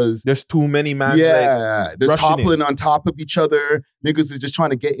because there's too many man. Yeah, they're toppling on top of each other. Niggas is just trying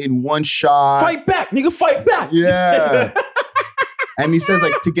to get in one shot. Fight back, nigga, fight back. Yeah. And he says,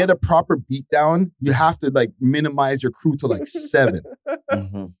 like, to get a proper beatdown, you have to, like, minimize your crew to, like, 7.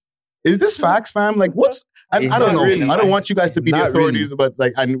 Mm-hmm. Is this facts, fam? Like, I don't know. Really. I don't want you guys to be the authorities, really. But,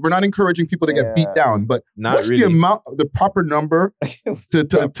 like, we're not encouraging people to get beat down. But what's really. The proper number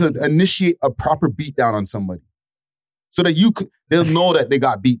to initiate a proper beatdown on somebody? So that they'll know that they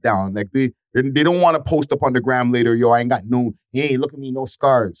got beat down. Like, they don't want to post up on the gram later, I ain't got hey, look at me, no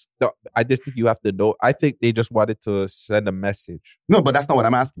scars. No, I just think you have to know. I think they just wanted to send a message. No, but that's not what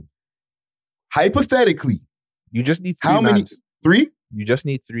I'm asking. Hypothetically. You just need 3 many? 3? You just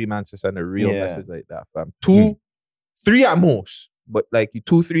need 3 man to send a real message like that, fam. 2, 3 at most. But like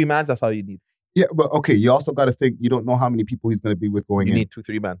 2, 3 mans, that's all you need. Yeah, but okay, you also got to think, you don't know how many people he's going to be with going in. You need 2,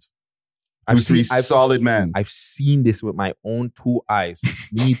 3 mans. Solid mans. I've seen this with my own 2 eyes.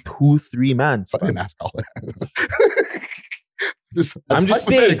 You need 2, 3 mans. I didn't ask all that. I'm just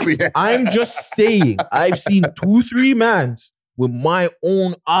saying. I've seen 2, 3 mans with my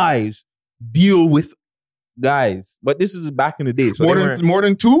own eyes deal with guys. But this is back in the day. So more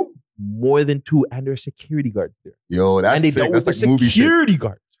than 2? More than 2, and there's security guards there. Yo, that's sick. That's like movie shit. Security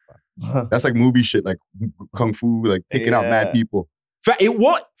guards. That's like movie shit, like kung fu, like picking out mad people.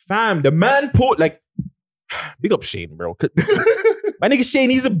 Fam, the man put, like, big up Shane, bro. My nigga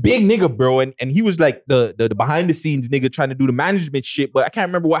Shane, he's a big nigga, bro. And he was like the behind the scenes nigga trying to do the management shit. But I can't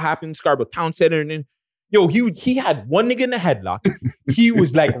remember what happened in Scarborough Town Center. And then, he had one nigga in the headlock. He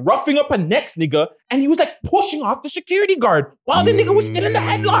was like roughing up a next nigga. And he was like pushing off the security guard while the nigga was still in the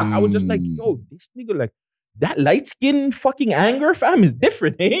headlock. I was just like, this nigga, like, that light skin fucking anger, fam, is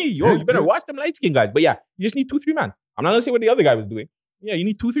different. Hey, you better watch them light skin guys. But yeah, you just need 2, 3 man. I'm not gonna say what the other guy was doing. Yeah, you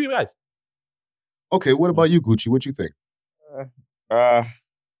need 2-3 guys. Okay, what about you, Gucci? What you think?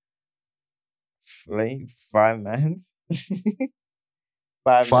 Like 5 mans.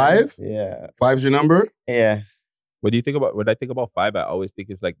 5? Yeah. 5's your number? Yeah. What do you think about? When I think about 5, I always think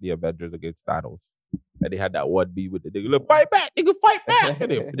it's like the Avengers against Thanos. And they had that 1B with the nigga, look, fight back, nigga, fight back.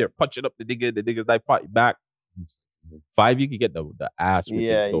 And they're punching up the niggas like fight back. 5, you can get the ass with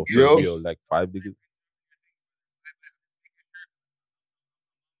it, though, for real. Like 5 niggas.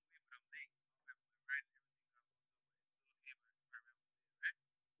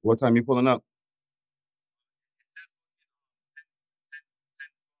 What time you pulling up?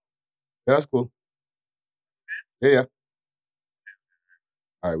 Yeah, that's cool. Yeah.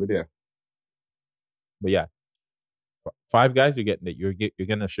 All right, we're there. But yeah, 5 guys, you're getting it. You're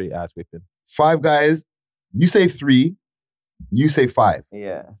getting a straight ass whipping. 5 guys. You say 3. You say 5.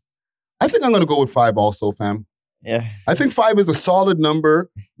 Yeah. I think I'm gonna go with 5 also, fam. Yeah. I think 5 is a solid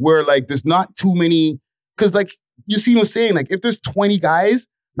number where like there's not too many, because like you see what I'm saying, like if there's 20 guys,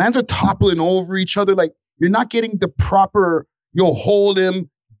 mans are toppling over each other. Like you're not getting the proper, hold him,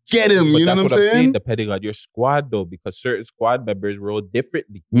 get him. But you know what I'm saying? Depending on your squad though, because certain squad members roll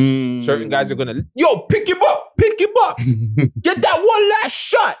differently. Certain guys are gonna, pick him up. Get that one last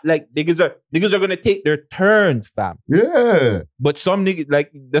shot. Like niggas are gonna take their turns, fam. Yeah. But some niggas,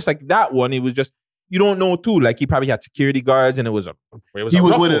 like just like that one, it was just, you don't know too. Like he probably had security guards and it was a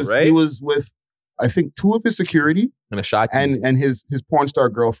ruffle, right? He was with, I think, 2 of his security and a shot and his porn star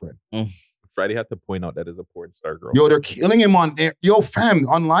girlfriend. Friday had to point out that is a porn star girl. Yo, they're killing him on there. Yo, fam,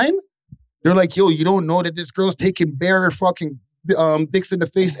 online, they're like, yo, you don't know that this girl's taking bare fucking dicks in the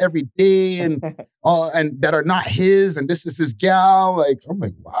face every day and that are not his, and this is his gal. Like, I'm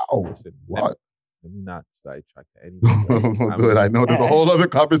like, wow. Listen, what? Let me not sidetrack anything. Dude, I know there's a whole other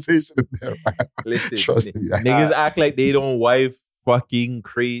conversation in there. Listen, trust me. Niggas act like they don't wife fucking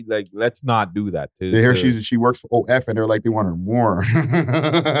crazy. Like, let's not do that. They hear she works for OF and they're like, they want her more.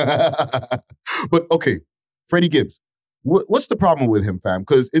 But okay, Freddie Gibbs, what's the problem with him, fam?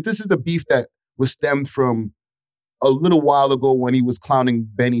 Because this is the beef that was stemmed from a little while ago when he was clowning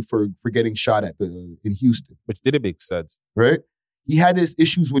Benny for getting shot at in Houston. Which didn't make sense. Right? He had his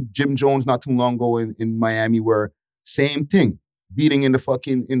issues with Jim Jones not too long ago in Miami where same thing, beating in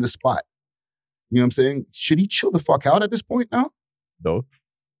the spot. You know what I'm saying? Should he chill the fuck out at this point now? No.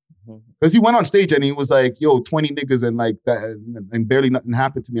 Because he went on stage and he was like, yo, 20 niggas and like that, and barely nothing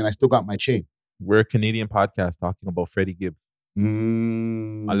happened to me and I still got my chain. We're a Canadian podcast talking about Freddie Gibbs.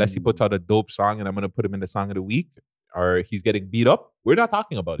 Unless he puts out a dope song and I'm going to put him in the song of the week, or he's getting beat up, we're not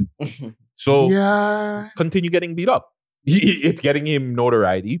talking about it. So continue getting beat up. It's getting him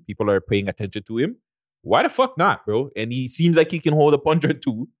notoriety. People are paying attention to him. Why the fuck not, bro? And he seems like he can hold a punch or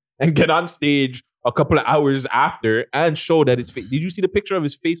two and get on stage a couple of hours after and show that his face. Did you see the picture of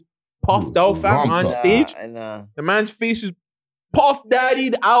his face puffed out, fam, on stage? The man's face is puff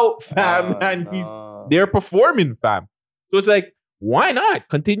daddied out, fam, and they're performing, fam. So it's like, why not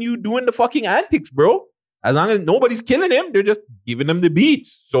continue doing the fucking antics, bro? As long as nobody's killing him, they're just giving him the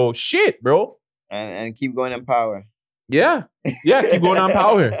beats. So shit, bro. And keep going in power. Yeah, keep going on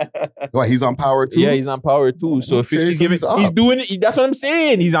power. What, he's on power too? Yeah, he's on power too. So if he's doing it, that's what I'm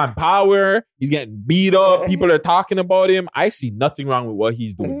saying. He's on power. He's getting beat up. People are talking about him. I see nothing wrong with what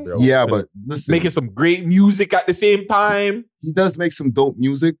he's doing, bro. Yeah, but listen, making some great music at the same time. He does make some dope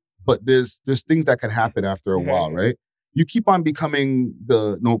music, but there's things that can happen after a while, right? You keep on becoming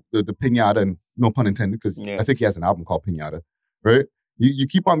the Pinata, and no pun intended, because I think he has an album called Pinata, right? You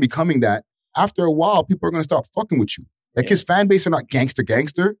keep on becoming that. After a while, people are going to start fucking with you. Like his fan base are not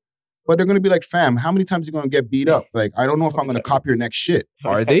gangster, but they're going to be like, fam, how many times are you going to get beat up? Like, I don't know if I'm going to copy your next shit.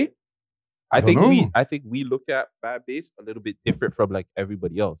 Are they? I think we look at fan base a little bit different from like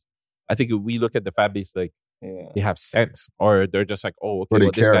everybody else. I think if we look at the fan base like they have sense, or they're just like, oh, okay,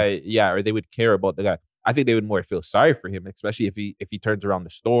 well, this guy, or they would care about the guy. I think they would more feel sorry for him, especially if he turns around the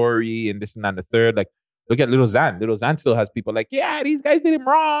story and this and that and the third. Like, look at Lil Xan. Lil Xan still has people like, yeah, these guys did him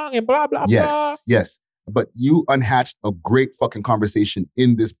wrong and blah, blah, blah. Yes. But you unhatched a great fucking conversation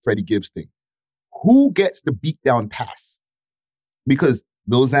in this Freddie Gibbs thing. Who gets the beatdown pass? Because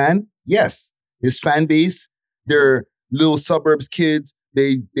Lil Xan, yes, his fan base, they're little suburbs kids.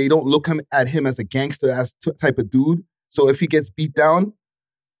 They don't look at him as a gangster as type of dude. So if he gets beat down,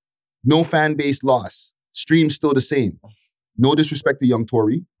 no fan base loss. Stream's still the same. No disrespect to Young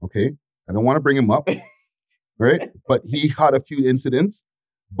Tory, okay? I don't want to bring him up, right? But he had a few incidents,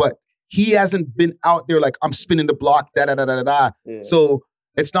 but he hasn't been out there like, I'm spinning the block, da-da-da-da-da. Yeah. So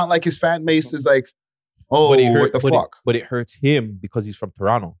it's not like his fan base is like, oh, what the fuck? But it hurts him because he's from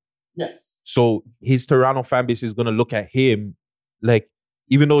Toronto. Yes. So his Toronto fan base is gonna look at him like,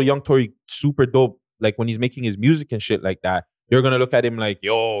 even though Young Tory super dope, like when he's making his music and shit like that, they're gonna look at him like,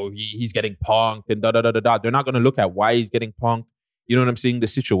 yo, he's getting punked and da da da da da. They're not gonna look at why he's getting punked. You know what I'm saying? The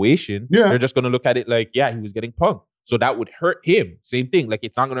situation. Yeah. They're just gonna look at it like, yeah, he was getting punked. So that would hurt him. Same thing. Like,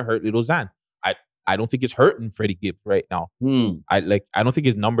 it's not gonna hurt Lil Xan. I don't think it's hurting Freddie Gibbs right now. I don't think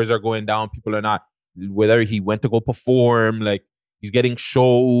his numbers are going down. People are not, whether he went to go perform, like he's getting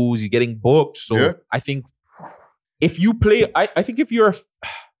shows, he's getting booked. So I think if you play, I think if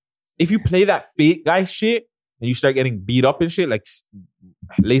you play that fake guy shit and you start getting beat up and shit, like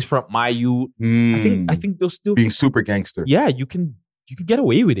Lace Front My Youth, I think they'll still being super gangster. Yeah, you can get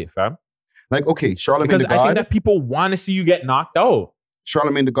away with it, fam. Like, okay, Charlamagne because the God. I think that people want to see you get knocked out.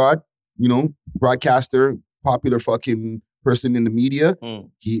 Charlamagne the God, you know, broadcaster, popular fucking person in the media.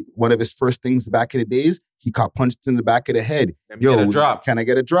 One of his first things back in the days, he got punched in the back of the head. Yo, can I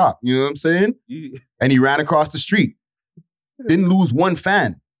get a drop? You know what I'm saying? And he ran across the street. Didn't lose one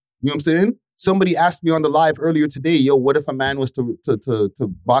fan. You know what I'm saying? Somebody asked me on the live earlier today, yo, what if a man was to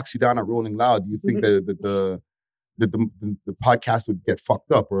box you down at Rolling Loud? Do you think the podcast would get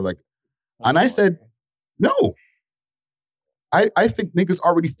fucked up? Or like, and I said, no. I think niggas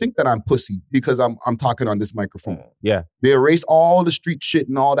already think that I'm pussy because I'm talking on this microphone. Yeah. They erase all the street shit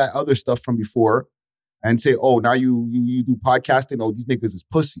and all that other stuff from before and say, oh, now you do podcasting. Oh, these niggas is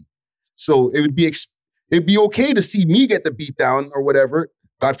pussy. So it'd be okay to see me get the beat down or whatever,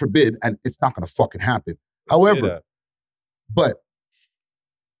 God forbid, and it's not gonna fucking happen. However, but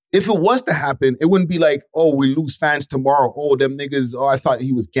if it was to happen, it wouldn't be like, oh, we lose fans tomorrow. Oh, them niggas, oh, I thought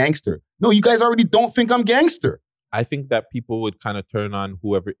he was gangster. No, you guys already don't think I'm gangster. I think that people would kind of turn on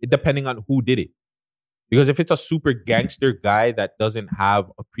whoever, depending on who did it. Because if it's a super gangster guy that doesn't have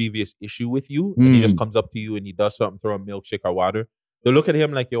a previous issue with you, and he just comes up to you and he does something, throw a milkshake or water, they'll look at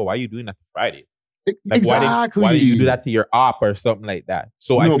him like, yo, why are you doing that to Friday? Like, exactly. Why did you do that to your op or something like that?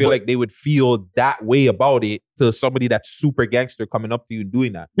 So I feel like they would feel that way about it to somebody that's super gangster coming up to you and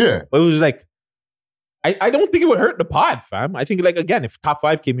doing that. Yeah. But it was like, I don't think it would hurt the pod, fam. I think, like, again, if Top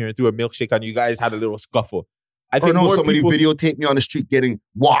 5 came here and threw a milkshake on you guys, had a little scuffle, I think somebody videotape me on the street getting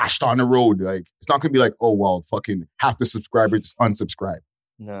washed on the road. Like, it's not gonna be like, oh well, fucking half the subscribers just unsubscribe.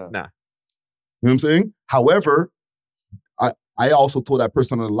 No. Nah. You know what I'm saying? However, I also told that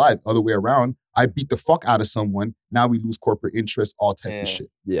person on the live, other way around, I beat the fuck out of someone. Now we lose corporate interest, all types of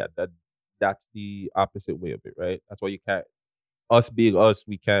shit. Yeah, that's the opposite way of it, right? That's why you can't, us being us,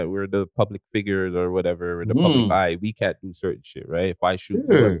 we're the public figures or whatever, we're the public eye, we can't do certain shit, right? If I shoot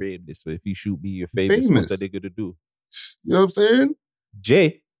you, you're famous this way. If you shoot me, you're famous. What are they gonna do? You know what I'm saying?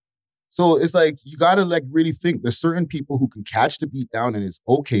 Jay. So it's like, you gotta like really think, there's certain people who can catch the beat down and it's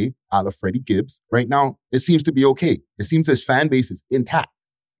okay, a la Freddie Gibbs. Right now, it seems to be okay. It seems his fan base is intact.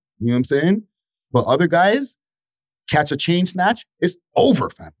 You know what I'm saying? But other guys catch a chain snatch, it's over,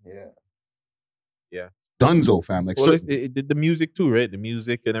 fam. Yeah. Dunzo, fam. Like, well, it did the music too, right? The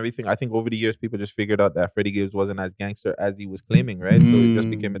music and everything. I think over the years, people just figured out that Freddie Gibbs wasn't as gangster as he was claiming, right? So it just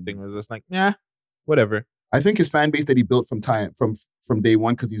became a thing where it was just like, yeah, whatever. I think his fan base that he built from day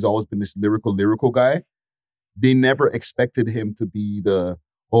one, because he's always been this lyrical guy, they never expected him to be the,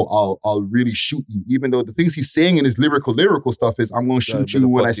 oh, I'll really shoot you. Even though the things he's saying in his lyrical stuff is, I'm going to shoot you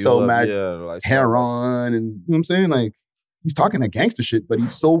when I sell mad heroin. And you know what I'm saying? Like, he's talking that gangster shit, but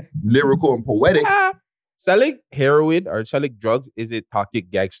he's so lyrical and poetic. Selling heroin or selling drugs isn't talking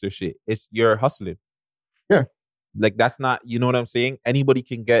gangster shit. It's you're hustling. Yeah. Like, that's not, you know what I'm saying? Anybody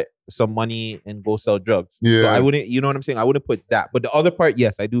can get some money and go sell drugs. Yeah. So I wouldn't, you know what I'm saying? I wouldn't put that. But the other part,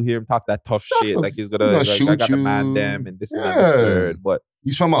 yes, I do hear him talk that tough shit. Like, he's gonna like, shoot I got you. to man them and this and that and the third. But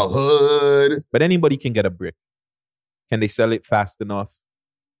he's from a hood. But anybody can get a brick. Can they sell it fast enough?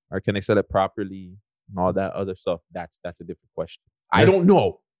 Or can they sell it properly? And all that other stuff. That's a different question. Yeah. I don't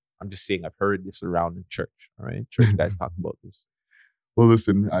know. I'm just saying, I've heard this around in church. All right. Church guys talk about this. Well,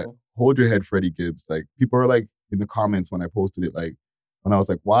 listen, hold your head, Freddie Gibbs. Like, people are like, in the comments when I posted it, like, when I was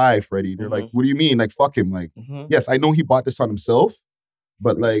like, why, Freddie? They're like, what do you mean? Like, fuck him. Like, yes, I know he bought this on himself,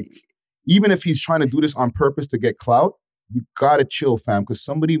 but like, even if he's trying to do this on purpose to get clout, you gotta chill, fam, because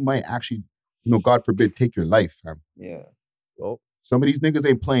somebody might actually, you know, God forbid, take your life, fam. Yeah. Well, some of these niggas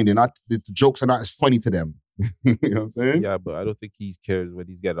ain't playing. They're not, the jokes are not as funny to them. You know what I'm saying? Yeah, but I don't think he cares when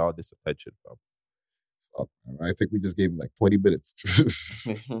he's getting all this attention from. Fuck, man. I think we just gave him like 20 minutes.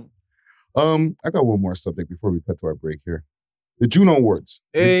 I got one more subject before we cut to our break here. The Juno Awards.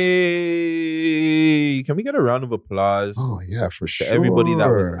 Hey, can we get a round of applause? Oh, yeah, for sure. To everybody that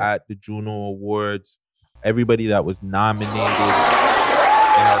was at the Juno Awards, everybody that was nominated in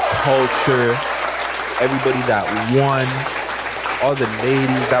our culture, everybody that won. all the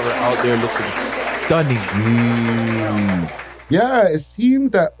ladies that were out there looking stunning. Yeah, it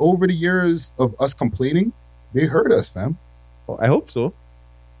seems that over the years of us complaining, they heard us, fam. Oh, I hope so.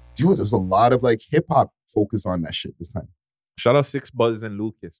 Dude, there's a lot of like hip hop focus on that shit this time. Shout out Six Buzz and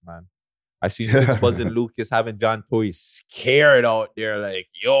Lucas, man. I seen Six Buzz and Lucas having John Toy scared out there, like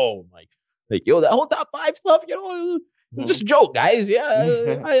yo, that whole top 5 stuff, just a joke, guys. Yeah,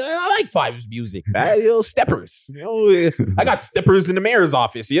 I like Five's music, man. Steppers. I got steppers in the mayor's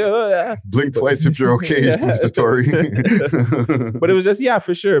office. Yeah, blink twice if you're okay, Mr. Tory. But it was just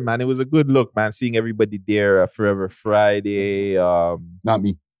for sure, man. It was a good look, man. Seeing everybody there. Forever Friday. Not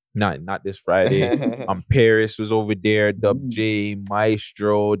me. Not this Friday. Paris was over there. Dub J,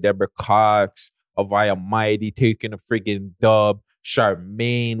 Maestro, Deborah Cox, Avaya Mighty taking a friggin' dub.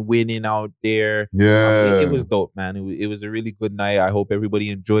 Charmaine winning out there. Yeah. It was dope, man. It was a really good night. I hope everybody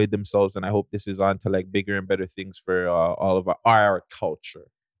enjoyed themselves, and I hope this is on to like bigger and better things for all of our culture.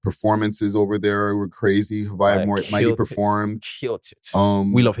 Performances over there were crazy. Avaya Mighty performed. Killed it.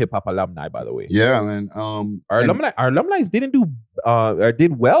 We love hip hop alumni, by the way. Yeah, man. Our alumni didn't do or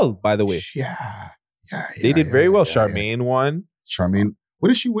did well, by the way. Yeah. They did very well. Charmaine won. Charmaine, what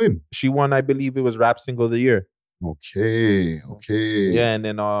did she win? She won, I believe it was Rap Single of the Year. Okay. Yeah, and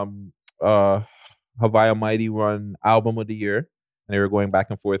then Havaya Mighty won Album of the Year. And they were going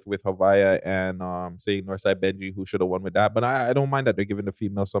back and forth with Havaya and saying Northside Benji, who should have won with that. But I don't mind that they're giving the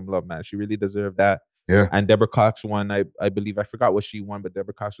female some love, man. She really deserved that. Yeah. And Deborah Cox won, I believe. I forgot what she won, but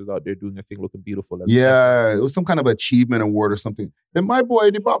Deborah Cox was out there doing her thing, looking beautiful. Yeah, it was some kind of achievement award or something. And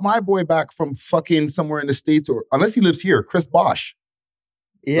they brought my boy back from fucking somewhere in the States, or unless he lives here, Chris Bosch.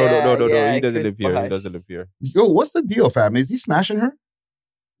 Yeah, no. He doesn't live here. He doesn't live here. Yo, what's the deal, fam? Is he smashing her?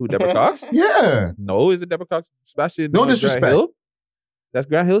 Who, Deborah Cox? Yeah. No, is it Deborah Cox smashing? No disrespect. Grant Hill? That's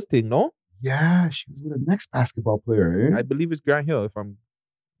Grant Hill's thing, no? Yeah, she was with the next basketball player, eh? I believe it's Grant Hill.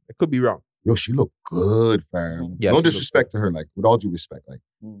 I could be wrong. Yo, she looked good, fam. Yeah, no disrespect to her, like with all due respect, like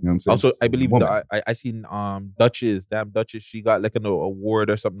you know what I'm saying. Also, I believe I seen Duchess, she got like an award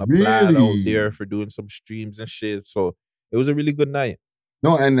or something, really? Plaid out there for doing some streams and shit. So it was a really good night.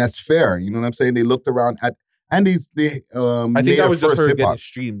 No, and that's fair. You know what I'm saying? They looked around at, and they I think that was just her getting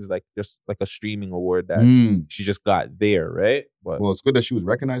streams, like just like a streaming award that she just got there, right? But well, it's good that she was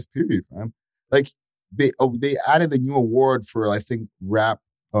recognized. Period, man. Like they added a new award for I think rap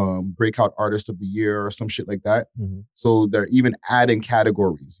breakout artist of the year or some shit like that. Mm-hmm. So they're even adding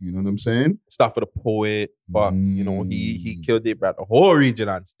categories. You know what I'm saying? Stuff for the poet. Fuck, he killed it, brought the whole region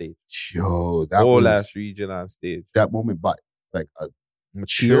on stage. Yo, that whole was, last region on stage. That moment, but like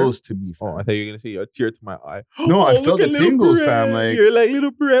chills to me. Fam. Oh, I thought you were gonna say a tear to my eye. No, I felt the tingles, fam. Like you're like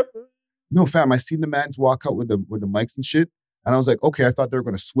little prep. No, fam. I seen the mans walk out with the mics and shit, and I was like, okay, I thought they were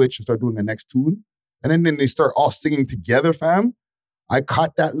gonna switch and start doing the next tune, and then they start all singing together, fam. I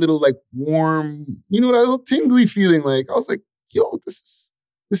caught that little like warm, that little tingly feeling. Like I was like, yo, this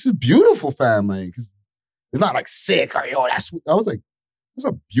is beautiful, fam. Like it's not like sick or yo, that's. I was like, that's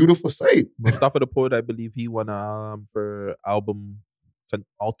a beautiful sight. Mustafa the Poet, I believe he won for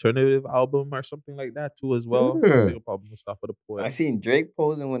alternative album or something like that too as well. Yeah. Mustafa the Poet. I seen Drake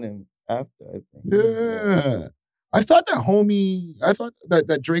posing with him after, I think. Yeah. I thought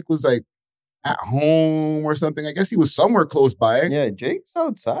that Drake was like at home or something. I guess he was somewhere close by. Yeah, Drake's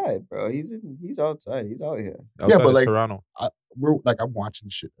outside, bro. He's outside. He's out here. Yeah, but like Toronto. I'm watching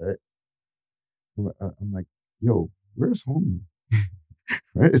shit, right? I'm like, yo, where's homie?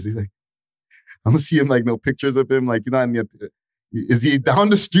 Where is he? Like, I'm gonna see him like no pictures of him. Like, is he down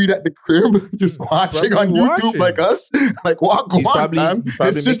the street at the crib just watching on YouTube like us? Like, walk on, man.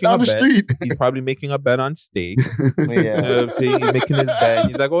 It's just down the street. He's probably making a bet on steak. Yeah. You know what I'm saying? He's making his bet.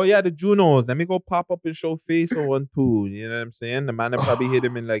 He's like, oh yeah, the Junos. Let me go pop up and show face on 1-2. You know what I'm saying? The man that probably hit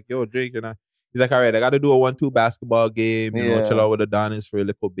him in like, yo, Drake, he's like, all right, I got to do a 1-2 basketball game. Chill out with Adonis for a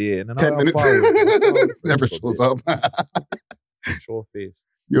little bit. And then 10 minutes. Never shows up. Show face.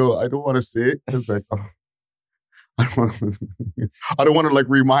 Yo, I don't want to say it. It's like, I don't want to like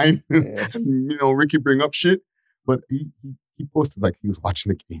remind, Ricky bring up shit, but he posted like he was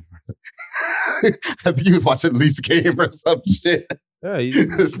watching the game. I think he was watching Leafs game or some shit. Yeah,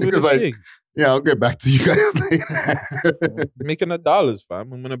 this nigga's like, yeah, I'll get back to you guys later. Making $1,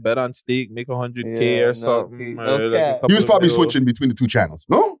 fam. I'm gonna bet on steak, make $100K or something. Or like he was probably switching between the two channels.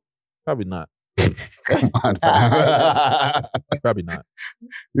 No, probably not. Come on, fam. Probably not. You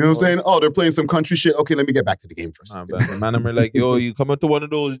know what I'm saying? Oh, they're playing some country shit. Okay, let me get back to the game for a second. The man, I'm like, yo, you coming to one of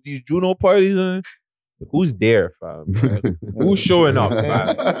these Juno parties? Who's there, fam? Like, who's showing up,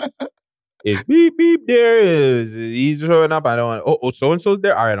 fam? Is beep beep there? He's showing up? I don't want. Oh, so and so's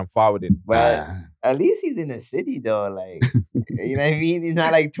there. All right, I'm forwarding. But At least he's in the city though, like you know what I mean. He's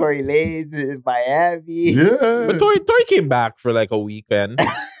not like Tory Lanez in Miami. Yeah, but Tory came back for like a weekend.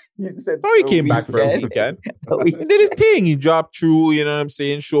 Tory came back for a weekend. He did his thing. He dropped through, you know what I'm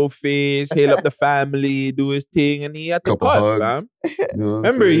saying? Show face, hail up the family, do his thing, and he had to cut, fam. You know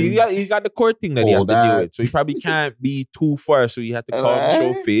Remember, he got the court thing that he has to deal with. So he probably can't be too far. So he had to call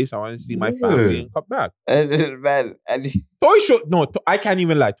and show face. I want to see my family and cut back. Man, Tory I can't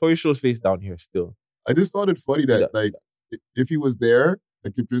even lie. Tory shows face down here still. I just found it funny that like if he was there,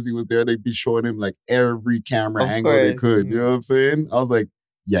 like if Drizzy was there, they'd be showing him like every camera angle they could. You know what I'm saying? I was like,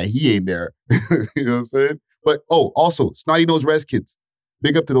 yeah, he ain't there. You know what I'm saying? But also Snotty Nose Rez Kids.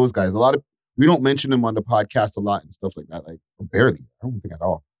 Big up to those guys. We don't mention them on the podcast a lot and stuff like that. Like barely. I don't think at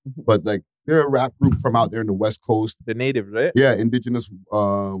all. But like they're a rap group from out there in the West Coast. The native, right? Yeah, indigenous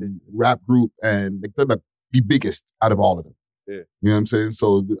rap group, and like, they're like the biggest out of all of them. Yeah. You know what I'm saying?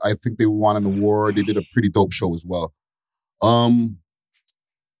 So I think they won an award. They did a pretty dope show as well. One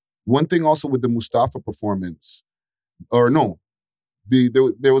thing also with the Mustafa performance, there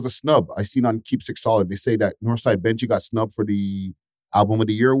was a snub I seen on Keep Six Solid. They say that Northside Benji got snubbed for the Album of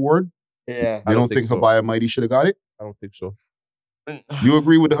the Year award. Yeah. They don't think so. Habaya Mighty should have got it? I don't think so. You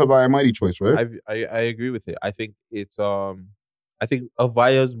agree with the Habaya Mighty choice, right? I agree with it. I think it's I think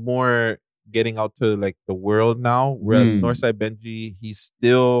Avaya's more getting out to like the world now, whereas Northside Benji, he's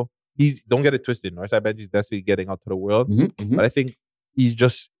don't get it twisted. Northside Benji's definitely getting out to the world. But I think he's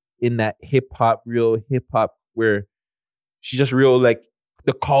just in that real hip hop where she's just real like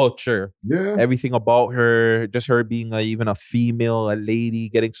the culture. Yeah. Everything about her, just her being even a female, a lady,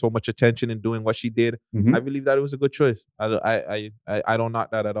 getting so much attention and doing what she did. I believe that it was a good choice. I don't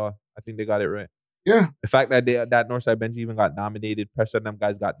knock that at all. I think they got it right. Yeah. The fact that that Northside Benji even got nominated, Pressa and them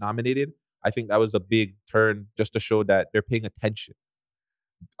guys got nominated, I think that was a big turn just to show that they're paying attention.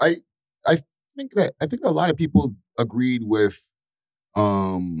 I think a lot of people agreed with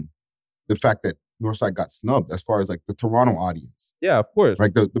the fact that Northside got snubbed as far as like the Toronto audience. Yeah, of course.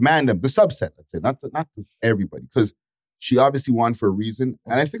 Like the mandem, the subset, let's say, not everybody, because she obviously won for a reason.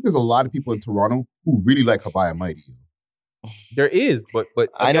 And I think there's a lot of people in Toronto who really like Habaya Mighty. There is, but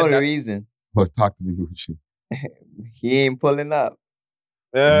I know the reason. But talk to me, Gucci. He ain't pulling up.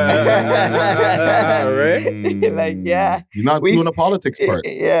 Right? Like, yeah. You're not doing the politics part.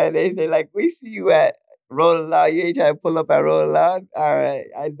 Yeah, they like, we see you at Rolling Loud. You ain't trying to pull up at Rolling Loud? All right.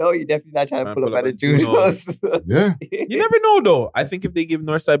 I know you're definitely not trying to pull up at the Junos. Yeah. You never know, though. I think if they give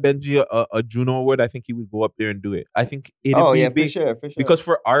Northside Benji a Juno award, I think he would go up there and do it. I think it'd be big. For sure. Because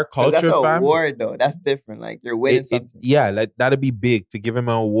for our culture, that's an fam, award, though. That's different. Like, you're winning something. Like that'd be big to give him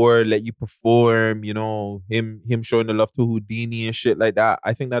an award, let you perform, you know, him showing the love to Houdini and shit like that.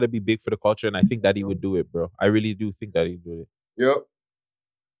 I think that'd be big for the culture, and I think that he would do it, bro. I really do think that he'd do it. Yep.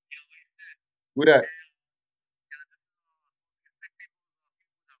 Who that?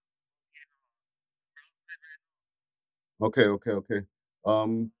 Okay.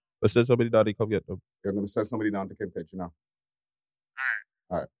 Let's send somebody down to come get them. I'm going to send somebody down to come get you now.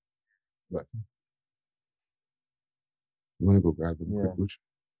 All right. Right. You want to go grab them quick, Butch?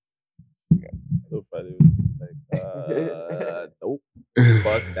 So Friday was just like, nope.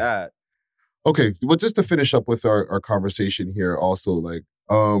 Fuck that. Okay, well, just to finish up with our conversation here also, like,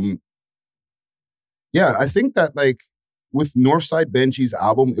 yeah, I think that, like, with Northside Benji's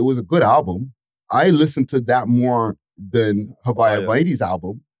album, it was a good album. I listened to that more than Habaya Mighty's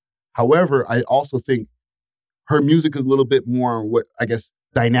album. However, I also think her music is a little bit more,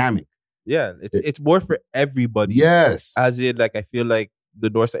 dynamic. Yeah, it's more for everybody. Yes. As in, like, I feel like the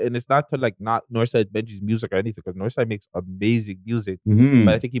Northside, and it's not to like not Northside Benji's music or anything, because Northside makes amazing music. But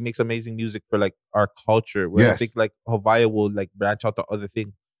I think he makes amazing music for like our culture. Where I think like Habaya will like branch out to other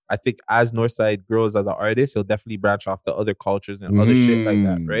things. I think as Northside grows as an artist, he'll definitely branch off to other cultures and other shit like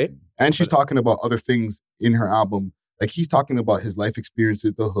that, right? And she's talking about other things in her album. Like, he's talking about his life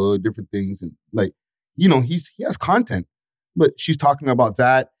experiences, the hood, different things. And like, you know, he has content. But she's talking about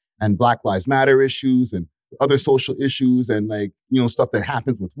that and Black Lives Matter issues and other social issues and like, you know, stuff that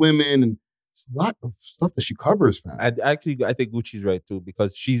happens with women. And it's a lot of stuff that she covers, fam. I think Gucci's right too,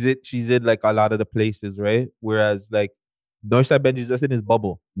 because she's in like a lot of the places, right? Whereas like Northside Benji's just in his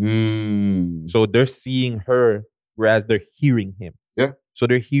bubble. So they're seeing her, whereas they're hearing him. Yeah. So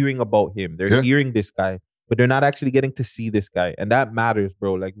they're hearing about him. They're hearing this guy, but they're not actually getting to see this guy. And that matters,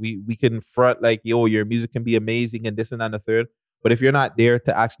 bro. Like we can front like, yo, your music can be amazing and this and that and the third. But if you're not there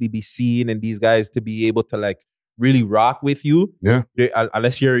to actually be seen and these guys to be able to like really rock with you,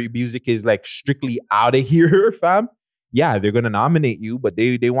 unless your music is like strictly out of here, fam, yeah, they're going to nominate you, but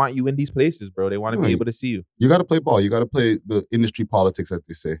they want you in these places, bro. They want to be able to see you. You got to play ball. You got to play the industry politics, as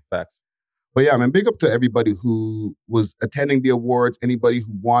they say. Facts. But yeah, man, big up to everybody who was attending the awards, anybody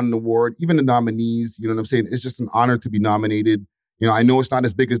who won an award, even the nominees. You know what I'm saying? It's just an honor to be nominated. You know, I know it's not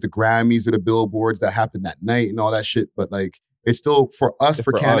as big as the Grammys or the Billboards that happened that night and all that shit, but like, it's still for us,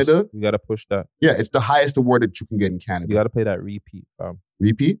 for Canada. We got to push that. Yeah, it's the highest award that you can get in Canada. You got to pay that repeat, bro.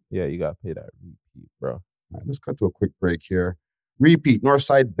 Repeat? Yeah, you got to pay that repeat, bro. All right, let's cut to a quick break here. Repeat,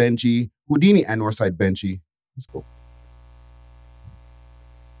 Northside Benji, Houdini and Northside Benji. Let's go.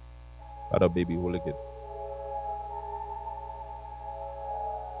 Shout out, baby Hooligan.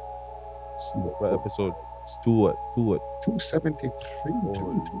 What episode? It's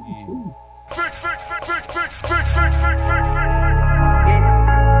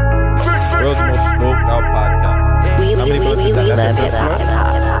 273. World's most smoked out podcast. We love hip hop.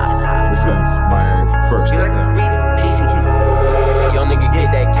 This is my first. Young nigga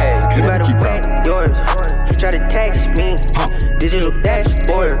get that cash. You better wet yours. He try to text me. Digital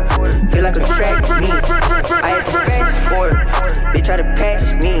dashboard. Feel like a track me. I had to fast forward. They try to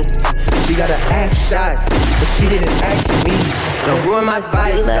pass me. She got to act shots, but she didn't ask me. Don't ruin my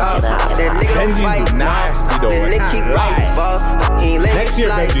vibe, dog. That nigga don't fight, nasty, though. That nigga keep right, fuck. He ain't let Next me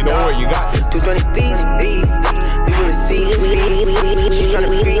year, slide, Benji, don't worry, you got this. 220 beef. You wanna see me? She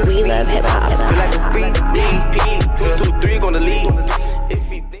tryna free me. We love hip hop. Feel like a free me. 223 gonna lead.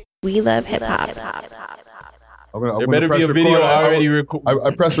 We love hip hop. There better be a video already recorded.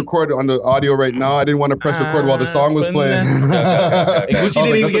 I pressed record on the audio right now. I didn't want to press record while the song was playing. Gucci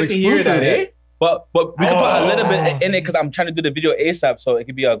didn't even get to hear that, eh? But we can put a little bit in it because I'm trying to do the video ASAP, so it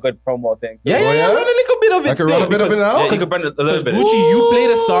could be a good promo thing. Yeah, run a little bit of it. I can run a bit of it now. Yeah, you can run a little bit. Gucci, you played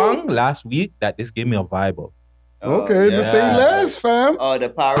a song last week that this gave me a vibe. Okay, let's say less, fam. Oh, the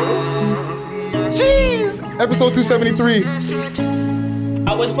power. Jeez, episode 273.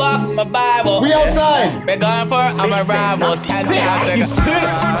 I was fucking my Bible. We outside. Been going for I'm a rival. He's pissed.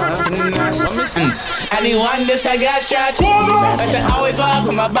 Anyone this I got stretched. I said always walk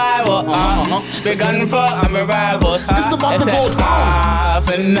with my Bible. Been going for I'm a rival. This is about to go down.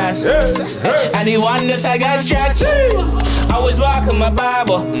 Finesse. Anyone this I got stretched. Always walk with my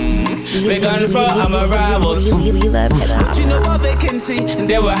Bible. Been going for I'm a rival. We love hip hop. You know what vacancy? And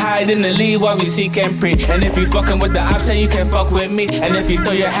they were hiding the lead while we seek and pre. And if you fucking with the ops, say you can fuck with me. And if you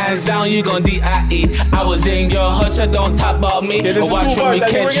throw your hands down, you gon' D.I.E. I was in your hood, so don't talk about me. Okay, But watch when we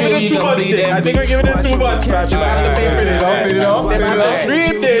catch you gon' bleed them. I think we're giving it 2 months. Fade it off.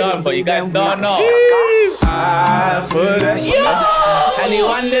 Stream this. But you guys don't know.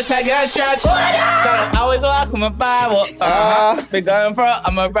 Anyone this I got stretched. I always walk with my Bible. Been going for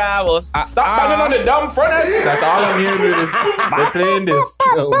I'm a rival. Stop banging on the dumb front end. That's all I'm hearing. They're playing this.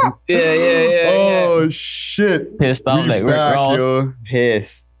 Yeah. Oh, shit. Pissed off like Rick Ross. Yo.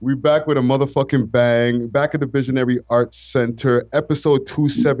 Pissed. We back with a motherfucking bang. Back at the Visionary Arts Center, episode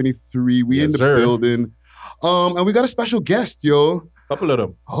 273. We in the building. And we got a special guest, yo. Couple of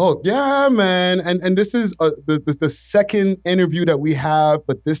them. Oh, yeah, man. And this is the second interview that we have,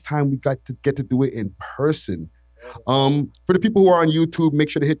 but this time we got to get to do it in person. For the people who are on YouTube, make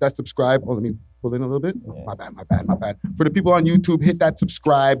sure to hit that subscribe. Oh, let me pull in a little bit. Oh, my bad. For the people on YouTube, hit that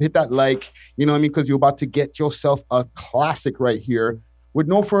subscribe, hit that like, you know what I mean? Because you're about to get yourself a classic right here. With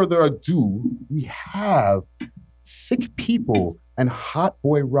no further ado, we have Sick People and Hot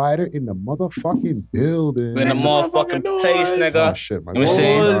Boy Rider in the motherfucking building. In the motherfucking place, nigga. Oh, shit, my Let me see.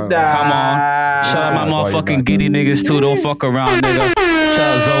 Come on. Shout out my motherfucking giddy niggas too. Don't fuck around, nigga. Shout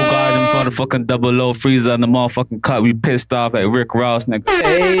out Zogard and motherfucking Double O Freezer on the motherfucking cut. We pissed off at Rick Ross, nigga.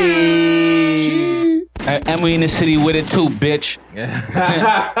 Hey. And we in the city with it too, bitch.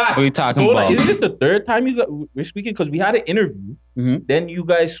 What are you talking about? Isn't it the third time we're speaking? Because we had an interview. Mm-hmm. Then you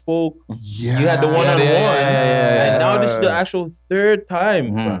guys spoke. Yeah. You had the one-on-one. Yeah. And now this is the actual third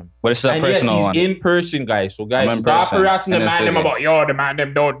time. Mm-hmm. But it's a And personal yes, one. he's in person, guys. So guys, I'm in stop person. harassing the In the man city. them about, yo, the man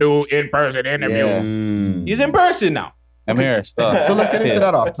them don't do in-person interview. Mm. He's in person now. I'm here. Stop. So let's get into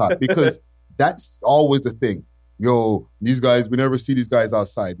that off top because that's always the thing. Yo, these guys, we never see these guys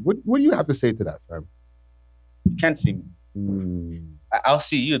outside. What do you have to say to that, fam? You can't see me. I'll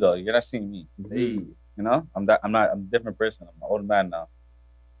see you though. You're not seeing me. Hey, you know, I'm a different person. I'm an old man now.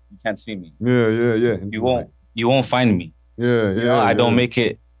 You can't see me. Yeah. You won't find me. Yeah. You know, I don't make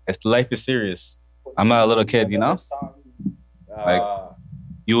it. Life is serious. I'm not a little kid, you know? Like,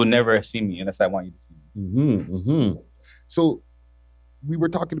 you will never see me unless I want you to see me. So we were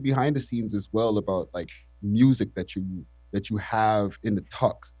talking behind the scenes as well about like music that you have in the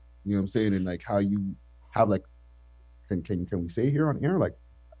tuck. You know what I'm saying? And like how you have like, can we say here on air like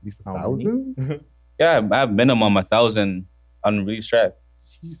at least 1,000? Yeah, I have minimum 1,000 unreleased tracks.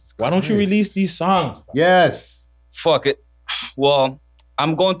 Jesus Why don't you release these songs? Yes. Fuck it. Well,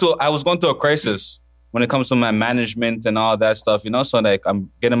 I was going through a crisis when it comes to my management and all that stuff, you know? So like I'm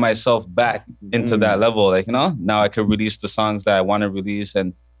getting myself back into that level. Like, you know, now I can release the songs that I want to release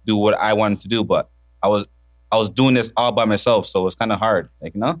and do what I wanted to do. But I was doing this all by myself, so it was kind of hard,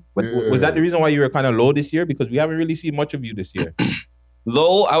 like, you know? Was that the reason why you were kind of low this year? Because we haven't really seen much of you this year.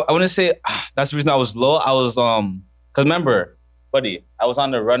 Low, I wouldn't say that's the reason I was low. I was, because remember, buddy, I was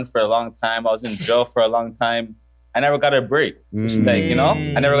on the run for a long time. I was in jail for a long time. I never got a break. It's like, you know,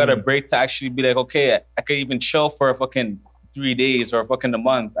 I never got a break to actually be like, okay, I could even chill for a fucking 3 days or a fucking a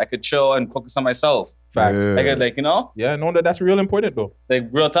month. I could chill and focus on myself. Fact. I could, like, you know? Yeah, no, that's real important though. Like,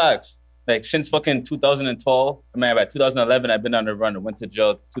 real talks. Like, since fucking 2012, by 2011, I've been on the run. I went to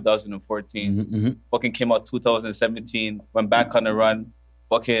jail 2014. Fucking came out 2017. Went back on the run.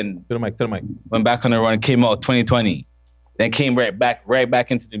 Fucking... To the mic. Went back on the run. Came out 2020. Then came right back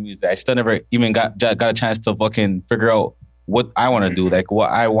into the music. I still never even got a chance to fucking figure out what I want to do, like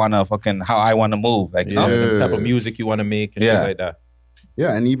what I want to fucking, how I want to move, like, you know? The type of music you want to make and shit like that.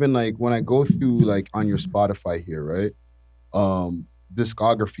 Yeah, and even like when I go through like on your Spotify here, right?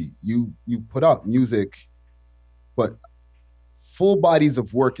 Discography, you put out music, but full bodies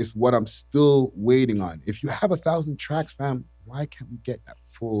of work is what I'm still waiting on. If you have 1,000 tracks, fam, why can't we get that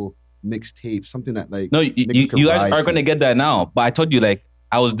full mixtape, something that like... No, you guys are going to get that now. But I told you, like,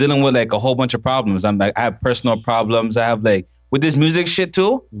 I was dealing with like a whole bunch of problems. I'm like, I have personal problems. I have like, with this music shit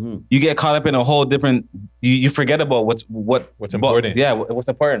too, you get caught up in a whole different, you forget about what's important. What's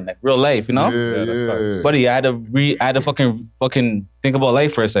important, like real life, you know? Yeah. Buddy, I had to fucking think about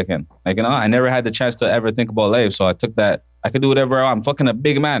life for a second. Like, you know, I never had the chance to ever think about life. So I took that, I could do whatever I want. I'm fucking a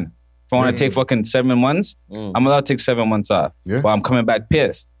big man. If I want to take fucking 7 months, I'm allowed to take 7 months off. But I'm coming back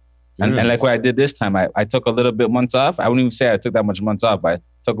pissed. And like what I did this time, I took a little bit months off. I wouldn't even say I took that much months off, but I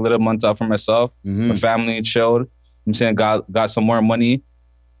took a little months off for myself. My family chilled. I'm saying got some more money.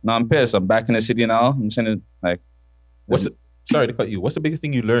 Now I'm pissed. I'm back in the city now. I'm saying like, sorry to cut you. What's the biggest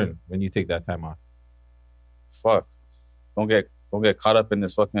thing you learn when you take that time off? Fuck. Don't get caught up in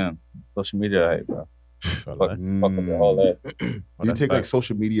this fucking social media hype, bro. Fuck up your whole life. Do you take like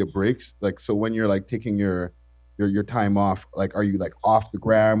social media breaks? Like, so when you're like taking your time off, like, are you like off the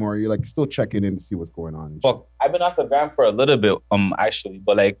gram or are you like still checking in to see what's going on? Fuck, I've been off the gram for a little bit, actually,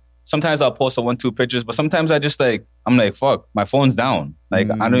 but like sometimes I'll post 1-2 pictures, but sometimes I just like, I'm like, fuck, my phone's down. Like,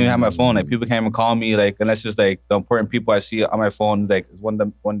 I don't even have my phone. Like, people can't even call me, like, unless it's like the important people I see on my phone, like, when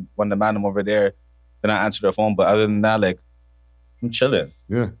the man I'm over there, then I answer the phone. But other than that, like, I'm chilling.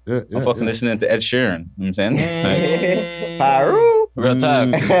 Yeah. I'm fucking listening to Ed Sheeran. You know what I'm saying? Paru. Real talk.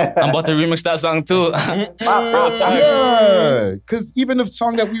 I'm about to remix that song too. Yeah, because even the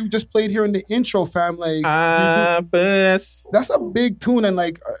song that we just played here in the intro, fam, like that's a big tune. And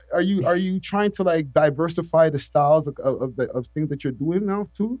like, are you trying to like diversify the styles of things that you're doing now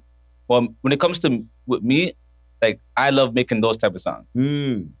too? Well, when it comes to with me, like I love making those type of songs.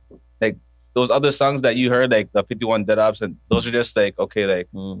 Like those other songs that you heard, like the 51 Dead Ops, and those are just like, okay, like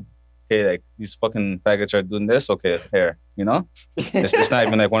these fucking faggots are doing this, okay, here, you know? It's not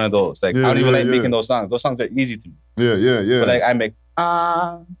even like one of those. Like, I don't even like making those songs. Those songs are easy to me. Yeah. But like, I make,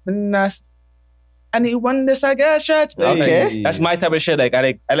 anyone this I guess, stretch. Okay. Like, that's my type of shit. Like,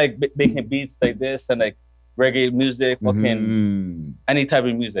 I like making beats like this and like reggae music, fucking any type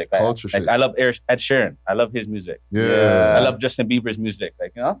of music. Culture like, shit. I love Ed Sheeran. I love his music. Yeah. I love Justin Bieber's music.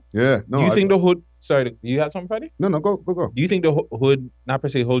 Like, you know? Yeah. No, do you think the hood... Sorry, you had something, Freddie? No, go. Do you think the hood, not per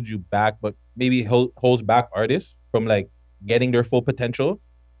se holds you back, but maybe holds back artists from like getting their full potential?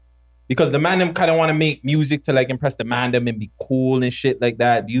 Because the man them kind of want to make music to like impress the man them and be cool and shit like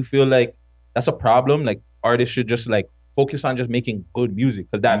that. Do you feel like that's a problem? Like artists should just like focus on just making good music?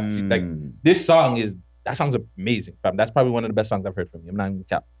 Because that like this song's amazing, fam. That's probably one of the best songs I've heard from you. I'm not even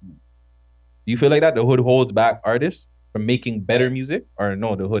cap. Do you feel like that the hood holds back artists from making better music, or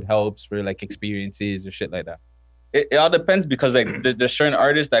no, the hood helps for like experiences and shit like that? It all depends, because like there's certain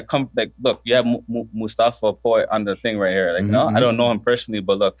artists that come, like, look, you have Mustafa Poet on the thing right here, like, you know, I don't know him personally,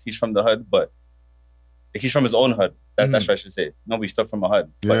 but look, he's from the hood, but he's from his own hood. That's what I should say. Nobody's still from a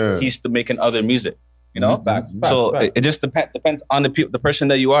hood, but he's still making other music, you know. So it just depends on the person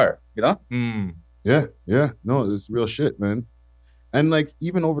that you are, you know. Yeah. No, it's real shit, man. And like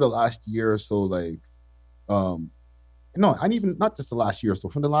even over the last year or so, like, no, and even not just the last year or so,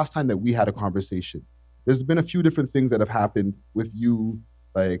 from the last time that we had a conversation, there's been a few different things that have happened with you,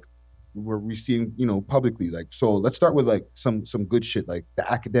 like we're seeing, you know, publicly. Like, so let's start with like some good shit, like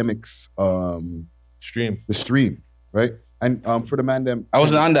the Academics stream, right? And for the man them, I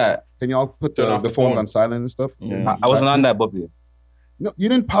wasn't on that. Can y'all put the phones on silent and stuff? I wasn't on that, Bobby. No, you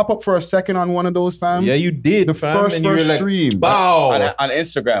didn't pop up for a second on one of those, fam. Yeah, you did. The fam, first like, stream. Wow. On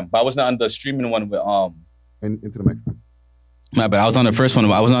Instagram, but I wasn't on the streaming one with And into the microphone. My bad. I was on the first one.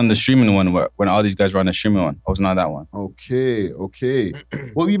 I wasn't on the streaming one when all these guys were on the streaming one. I wasn't on that one. Okay.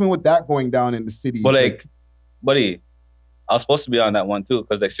 Well, even with that going down in the city, but like, buddy, I was supposed to be on that one too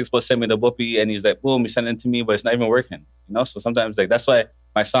because like 6 Buzz sent me the boopy and he's like, boom, he sent it to me, but it's not even working. You know, so sometimes like that's why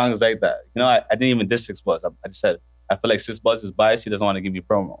my song is like that. You know, I didn't even diss 6 Buzz. I just said I feel like 6 Buzz is biased. He doesn't want to give me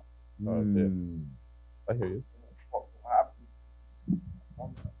promo. I hear you.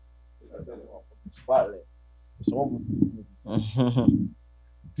 Spotlight.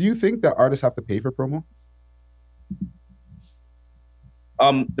 Do you think that artists have to pay for promo?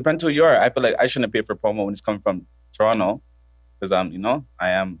 Depends who you are. I feel like I shouldn't pay for promo when it's coming from Toronto because you know,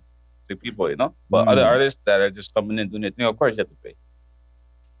 I am the people, you know. But other artists that are just coming in doing their thing, of course you have to pay.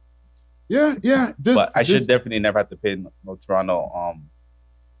 Yeah. But I should definitely never have to pay no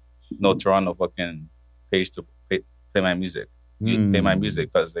Toronto fucking page to play my music. You pay my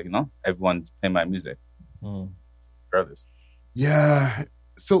music because like, you know, everyone's playing my music. Regardless. Yeah.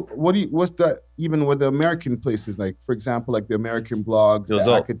 So what's that even with the American places? Like, for example, like the American blogs,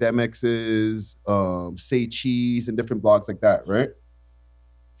 the Academics is, Say Cheese and different blogs like that, right?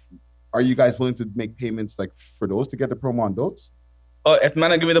 Are you guys willing to make payments like for those to get the promo on those? Oh, if the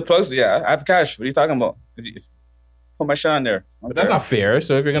man give me the plugs, yeah, I have cash. What are you talking about? Put my shit on there. But that's not fair.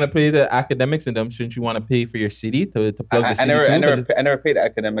 So if you're gonna pay the Academics and them, shouldn't you want to pay for your city to plug the city too? I never paid the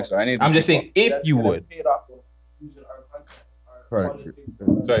Academics or anything. I'm just saying if you would. Right.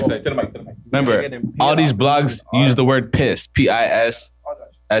 Sorry, to the mic. Remember, all these blogs use the word piss, PISST.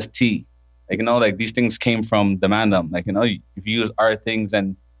 Like, you know, like these things came from the mandem. Like, you know, if you use our things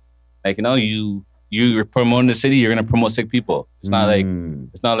and like, you know, you're promoting the city, you're gonna promote sick people. It's not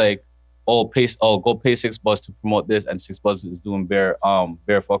like go pay 6 Buzz to promote this and 6 Buzz is doing bare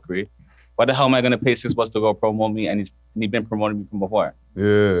fuckery. Why the hell am I gonna pay 6 Buzz to go promote me and he's been promoting me from before?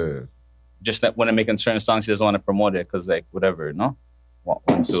 Yeah. Just that when I'm making certain songs, he doesn't want to promote it because like whatever, no?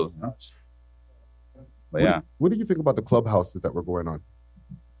 Want to, you know? But yeah. What do you think about the clubhouses that were going on?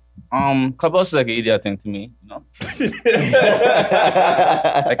 Clubhouse is like an idiot thing to me, you know?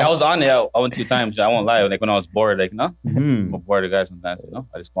 Like I was on it, I went 2 times, I won't lie, like when I was bored, like, you know? I'm bored of guys sometimes, you know?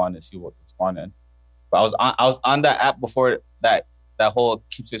 I just go on and see what's going on. But I was on that app before that whole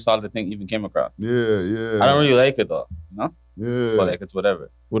Keeps It Solid thing even came across. Yeah. I don't really like it though, you know? Yeah. But like it's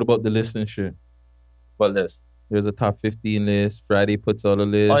whatever. What about the list and shit? What list? There's a top 15 list. Friday puts all the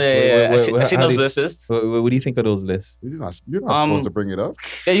lists. Oh yeah. I see those lists. What do you think of those lists? You're not supposed to bring it up.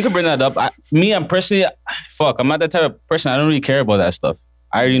 Yeah, you can bring that up. I'm personally, I'm not that type of person. I don't really care about that stuff.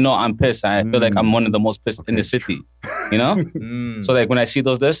 I already know I'm pissed. I feel like I'm one of the most pissed in the city. You know? So like when I see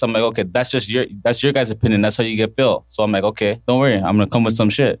those lists, I'm like, okay, that's your guys' opinion. That's how you get filled. So I'm like, okay, don't worry. I'm gonna come with some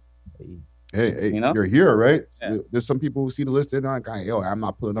shit. Hey, you know? You're here, right? Yeah. There's some people who see the list, they're not like, yo, I'm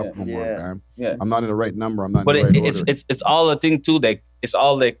not pulling up no more, man. Yeah. I'm not in the right number. I'm not But in the right order. it's all a thing too. Like it's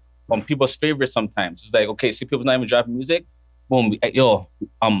all like on people's favorites sometimes. It's like, okay, sick people's not even dropping music. Boom, yo,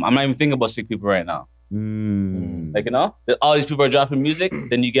 I'm not even thinking about sick people right now. Like, you know, all these people are dropping music,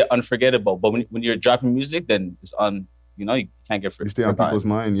 then you get unforgettable. But when you're dropping music, then it's on, you know, you can't get You stay on people's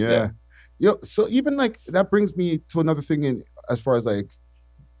mind, yeah. Yo, so even like that brings me to another thing in as far as like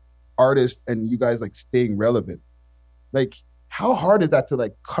artists and you guys like staying relevant. Like, how hard is that to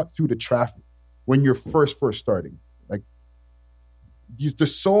like cut through the traffic when you're first starting? Like,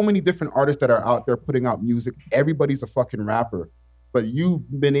 there's so many different artists that are out there putting out music. Everybody's a fucking rapper, but you've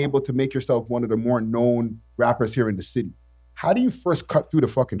been able to make yourself one of the more known rappers here in the city. How do you first cut through the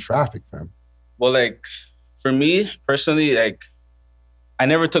fucking traffic, fam? Well, like for me personally, like I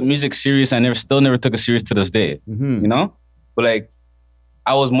never took music serious. I still never took it serious to this day. You know, but like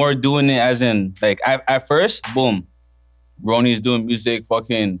I was more doing it as in like at first, boom, Ronnie's doing music.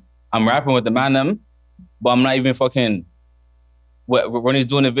 Fucking, I'm rapping with the man them, but I'm not even fucking. When he's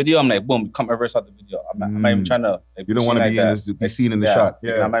doing a video, I'm like, boom, come reverse out the video. I'm not even trying to. Like, you don't want to be seen in the shot.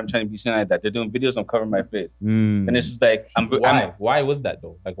 Yeah, I'm not even trying to be seen like that. They're doing videos, I'm covering my face, and it's just like, Why was that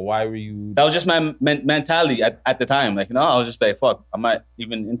though? Like, why were you? That was just my mentality at the time. Like, you know, I was just like, fuck, I'm not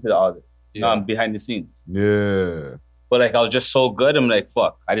even into all this. You know, I'm behind the scenes. Yeah. But like, I was just so good. I'm like,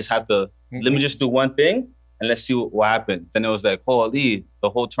 fuck, I just have to. Let me just do one thing and let's see what happens. Then it was like, holy, the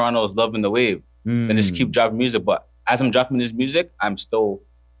whole Toronto is loving the wave. Then just keep dropping music, but. As I'm dropping this music, I'm still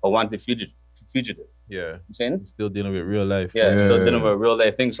a wanted fugitive. Yeah. I'm saying? Still dealing with real life. Yeah, still dealing with a real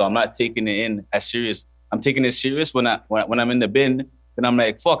life thing. So I'm not taking it in as serious. I'm taking it serious when I'm in the bin. Then I'm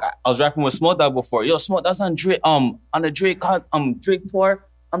like, fuck, I was rapping with Smoke Dog before. Yo, Smoke Dog's on Drake, on the Drake tour.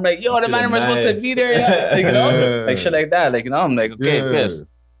 I'm like, yo, the man was supposed to be there. Yeah. Like, you know, like shit like that. Like, you know, I'm like, okay, yes.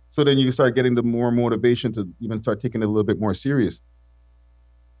 So then you start getting the more motivation to even start taking it a little bit more serious.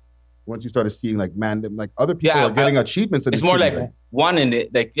 Once you started seeing like, man, like other people are getting achievements. It's more like wanting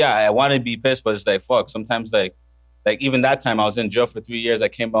it. Like, yeah, I want to be pissed, but it's like, fuck. Sometimes like even that time I was in jail for 3 years. I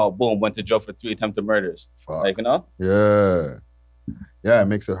came out, boom, went to jail for 3 attempted murders. Fuck. Like, you know? Yeah. Yeah, it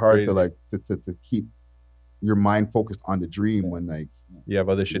makes it hard to like, to keep your mind focused on the dream when like, you have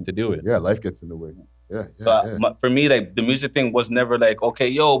other shit to do with. Yeah, life gets in the way. Yeah. So for me, like the music thing was never like, okay,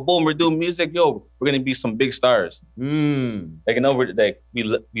 yo, boom, we're doing music, yo, we're gonna be some big stars. Like, you know, we're like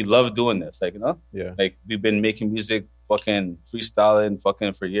we love doing this, like, you know, like we've been making music, fucking freestyling,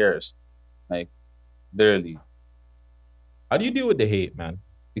 fucking for years, like literally. How do you deal with the hate, man?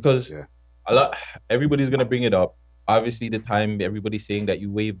 Because everybody's gonna bring it up. Obviously, the time everybody's saying that you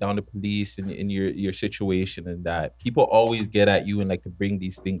wave down the police in your situation and that people always get at you and like to bring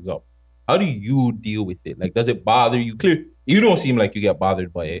these things up. How do you deal with it? Like, does it bother you? Clear, you don't seem like you get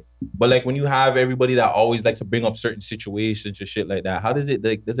bothered by it. But like when you have everybody that always likes to bring up certain situations or shit like that, how does it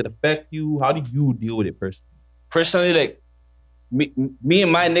like? Does it affect you? How do you deal with it personally? Personally, like me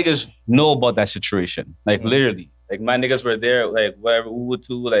and my niggas know about that situation. Like literally, like my niggas were there. Like whatever,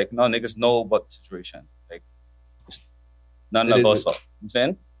 like no niggas know about the situation. Like none of us. You know what I'm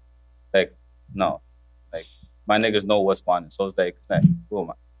saying? Like no, like my niggas know what's going on. So it's like oh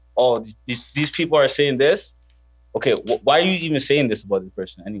my. Oh, these people are saying this? Okay, why are you even saying this about this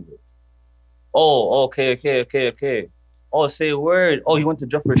person anyways? Oh, okay. Oh, say a word. Oh, he went to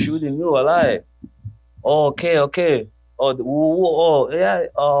jail for shooting you, a lie. Oh, okay. Oh, yeah.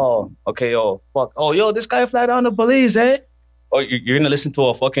 Oh, okay, yo, fuck. Oh, yo, this guy fly down the police, eh? Oh, you're gonna listen to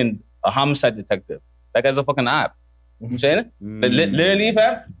a homicide detective. That guy's a fucking app. You know what I'm saying? Literally,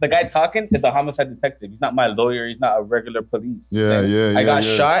 fam, the guy talking is a homicide detective. He's not my lawyer. He's not a regular police. I got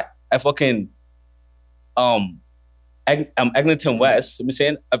shot at fucking Eglinton West. You know what I'm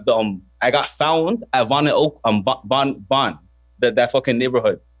saying? I got found at Bond, that fucking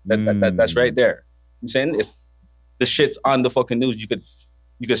neighborhood. That's right there. You know what I'm saying? The shit's on the fucking news. You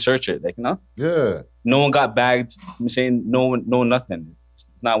could search it, like, you know? Yeah. No one got bagged. You know what I'm saying? No nothing.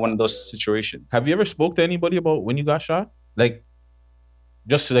 It's not one of those situations. Have you ever spoke to anybody about when you got shot? Like,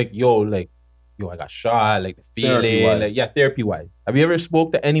 just like, yo, I got shot, like the feeling, therapy-wise. Have you ever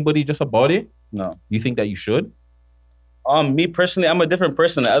spoke to anybody just about it? No. You think that you should? Me personally, I'm a different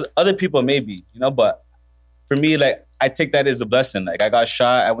person. Other people maybe, you know, but for me, like, I take that as a blessing. Like, I got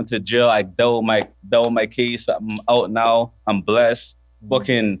shot, I went to jail, I dealt with my case, I'm out now, I'm blessed.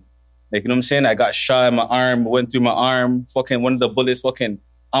 Fucking, like, you know what I'm saying? I got shot in my arm, went through my arm, fucking one of the bullets fucking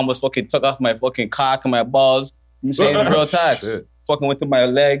almost fucking took off my fucking cock and my balls. You know what I'm saying? Real talks. Fucking went through my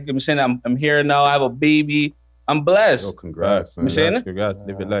leg. You know what I'm saying? I'm here now, I have a baby. I'm blessed. Oh, congrats. You know what I'm saying? Congrats,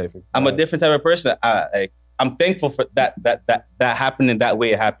 live your life. I'm a different type of person. I'm thankful for that happened in that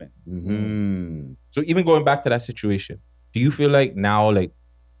way it happened. Mm-hmm. So even going back to that situation, do you feel like now, like,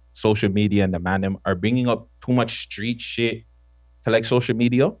 social media and the man are bringing up too much street shit to like social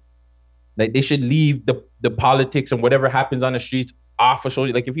media? Like, they should leave the politics and whatever happens on the streets off of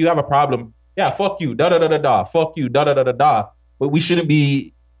social. Like, if you have a problem, fuck you, da-da-da-da-da, fuck you, da-da-da-da-da. But we shouldn't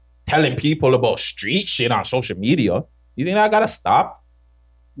be telling people about street shit on social media. You think that gotta stop?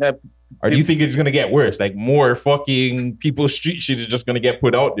 Yeah. Or do you think it's gonna get worse? Like, more fucking people's street shit is just gonna get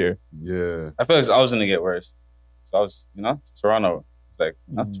put out there? Yeah. I feel like it's always gonna get worse. So I was, you know, it's Toronto. It's like,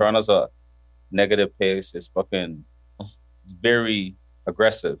 you know, Toronto's a negative pace. It's very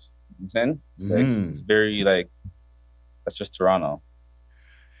aggressive. You know what I'm saying? Like, it's very like, that's just Toronto.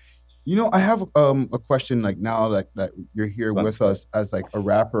 You know, I have a question, like, now that you're here with us as like a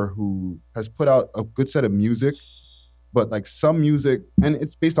rapper who has put out a good set of music, but like some music, and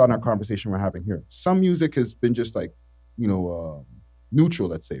it's based on our conversation we're having here. Some music has been just like, you know, neutral,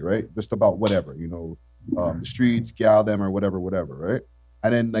 let's say, right? Just about whatever, you know, the streets, gal them or whatever, right?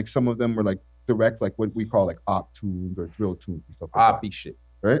 And then like some of them were like direct, like what we call like op tunes or drill tunes and stuff like Oppy shit.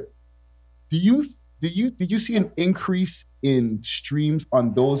 Right? Did you see an increase in streams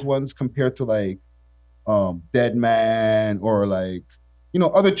on those ones compared to like Dead Man or like, you know,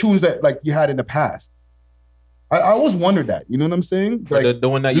 other tunes that like you had in the past? I always wondered that. You know what I'm saying? Like, the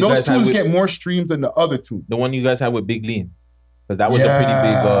one that do those tunes get more streams than the other tunes? The one you guys had with Big Lean. Because that was a pretty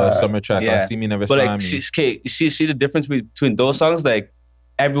big summer track. Yeah. See Me Never but Saw like, Me. See the difference between those songs? Like,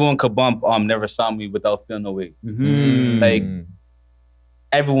 everyone could bump Never Saw Me without feeling away. Mm-hmm. Like,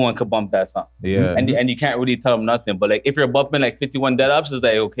 everyone could bump that song. Yeah. And you can't really tell them nothing. But like, if you're bumping like 51 Dead Ups, it's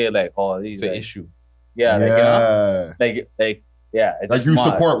like, okay, like, oh, these it's an issue. Yeah, like, you know? Like, yeah. It's like, just you mad.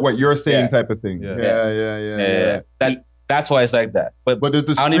 support what you're saying type of thing. Yeah. That That's why it's like that. But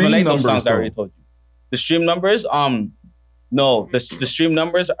the I don't even like those numbers, songs I already told you. The stream numbers, no, the stream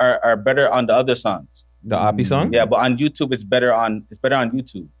numbers are better on the other songs. The Oppie songs? Yeah, but on YouTube it's better on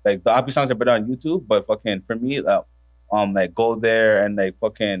YouTube. Like the Oppie songs are better on YouTube, but fucking for me, like Go There and like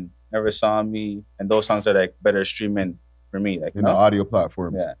fucking Never Saw Me and those songs are like better streaming for me. Like in the audio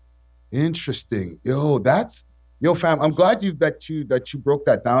platforms. Yeah. Interesting. Yo, fam, I'm glad that you broke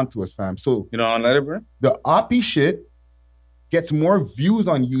that down to us, fam. So you know on Letterboxd? The Oppie shit gets more views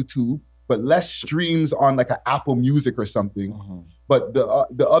on YouTube, but less streams on like an Apple Music or something. But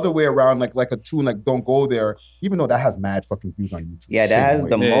the other way around, like a tune like Don't Go There, even though that has mad fucking views on YouTube. Yeah, that has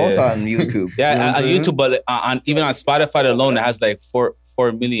the most on YouTube. Yeah, You know what on I'm saying? YouTube, but even on Spotify alone, it has like 4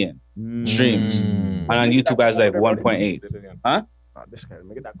 million streams. And on YouTube, it has like 1.8. Huh? This guy,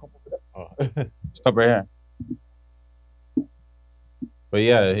 make it that cup over there. It's cup right here. But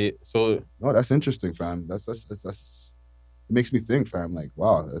yeah, so no, that's interesting, fam. That's it makes me think, fam. Like,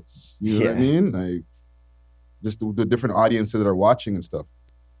 wow, that's you know what I mean. Like, just the different audiences that are watching and stuff.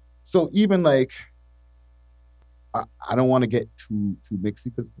 So even like, I don't want to get too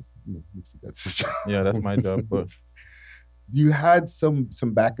mixy because mixy that's his job. Yeah, that's my job. But you had some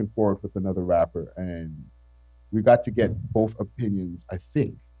back and forth with another rapper, and we got to get both opinions. I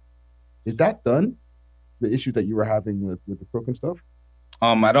think is that done? The issue that you were having with the Crook and stuff.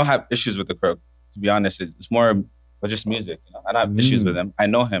 I don't have issues with the Crook. To be honest, it's more but just music. You know? I don't have issues with him. I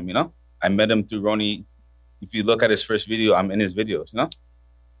know him. You know, I met him through Ronnie. If you look at his first video, I'm in his videos. You know,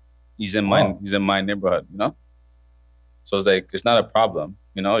 he's in mine. He's in my neighborhood. You know, so it's like it's not a problem.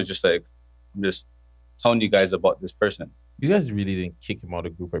 You know, it's just like I'm just telling you guys about this person. You guys really didn't kick him out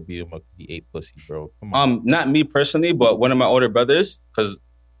of the group or beat him up because he ate pussy, bro. Come on. Not me personally, but one of my older brothers, because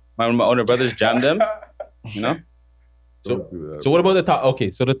one of my older brothers jammed them. You know. So what about the talk?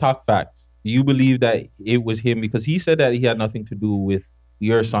 Okay, so the talk facts. Do you believe that it was him? Because he said that he had nothing to do with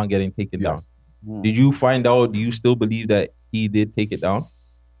your song getting taken down. Did you find out? Do you still believe that he did take it down?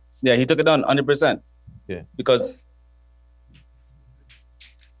 Yeah, he took it down 100%. Yeah. Because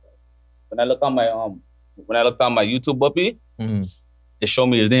when I look on my YouTube Buppy, it showed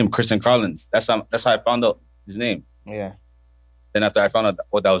me his name, Christian Carlins. That's how I found out his name. Yeah. Then after I found out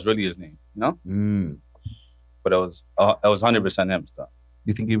what that was really his name, you know. But it was 100% him stuff.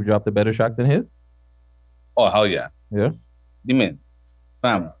 You think he dropped a better track than his? Oh hell yeah. Yeah. You mean,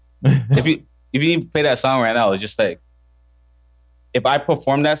 fam? if you even play that song right now, it's just like if I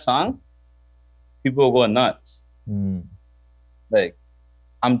perform that song, people will go nuts. Like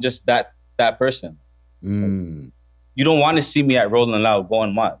I'm just that person. Like, you don't want to see me at Rolling Loud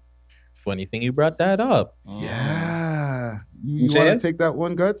going mad. Funny thing you brought that up. Yeah. You want to take that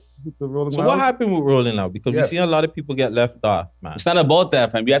one, Guts, with the Rolling Loud? So what happened with Rolling Loud? Because we see a lot of people get left off, man. It's not about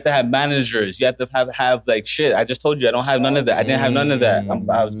that, fam. You have to have managers. You have to have like shit. I just told you I don't have none of that. I didn't have none of that.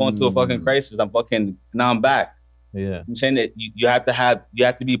 I was going through a fucking crisis. Now I'm back. Yeah. I'm saying that you have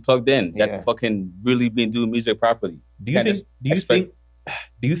to be plugged in. You have to fucking really be doing music properly. Do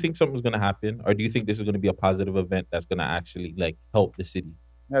you think something's gonna happen, or do you think this is gonna be a positive event that's gonna actually like help the city?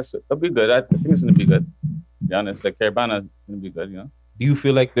 Yes, it'll be good. I think it's gonna be good. To be honest, like Caravana is gonna be good. You know. Do you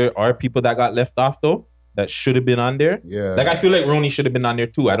feel like there are people that got left off though that should have been on there? Yeah. Like I feel like Ronnie should have been on there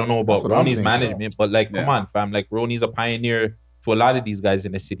too. I don't know about Ronnie's thinking, management, but like, come on, fam. Like Ronnie's a pioneer to a lot of these guys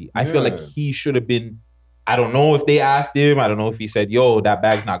in the city. I feel like he should have been. I don't know if they asked him. I don't know if he said, "Yo, that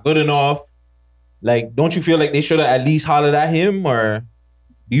bag's not good enough." Like, don't you feel like they should have at least hollered at him, or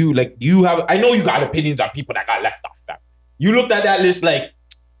you have? I know you got opinions on people that got left off, fam. You looked at that list like,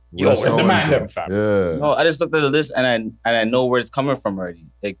 yo, where's the man them, fam? Yeah. No, I just looked at the list and I know where it's coming from already.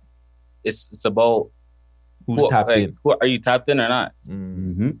 Like, it's about who's tapped in. Who are you tapped in or not?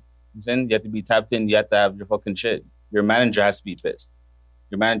 Mm-hmm. Then you have to be tapped in. You have to have your fucking shit. Your manager has to be pissed.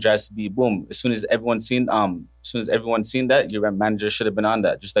 Your manager has to be boom. As soon as everyone's seen that, your manager should have been on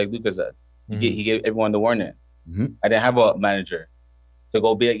that. Just like Lucas said, he gave everyone the warning. I didn't have a manager to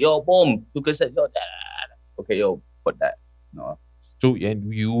go be like, yo, boom. Lucas said, yo, okay, yo, put that. No. So,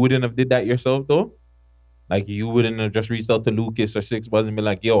 and you wouldn't have did that yourself though? Like you wouldn't have just reached out to Lucas or Six Buzz and be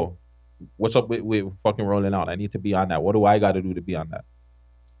like, yo, what's up with fucking Rolling Out? I need to be on that. What do I got to do to be on that?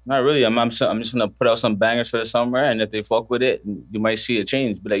 Not really. I'm just gonna put out some bangers for the summer, and if they fuck with it, you might see a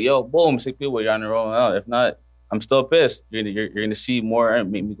change. Be like, yo, boom, 6 people, you're on the Rolling Out. If not, I'm still pissed. You're gonna see more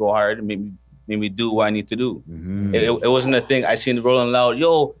and make me go hard and make me do what I need to do. It wasn't a thing. I seen the Rolling Loud.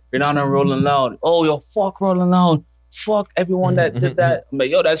 Yo, you're not on Rolling Loud. Oh, yo, fuck Rolling Loud. Fuck everyone that did that. I'm like,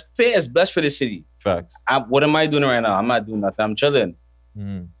 yo, that's pissed. Blessed for the city. Facts. What am I doing right now? I'm not doing nothing. I'm chilling.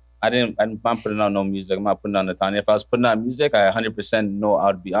 I'm not putting on no music. I'm not putting on the time. If I was putting on music, I 100% know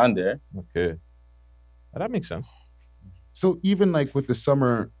I'd be on there. Okay. Well, that makes sense. So even like with the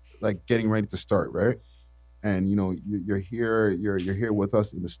summer, like getting ready to start, right? And you know, you're here with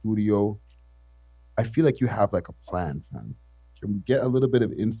us in the studio. I feel like you have like a plan, fam. Can we get a little bit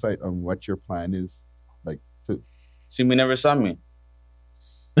of insight on what your plan is? Like to See me, never saw me.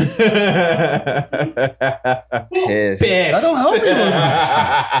 Pissed. That don't help me.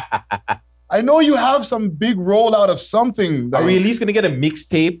 I know you have some big rollout of something. Are we at least gonna get a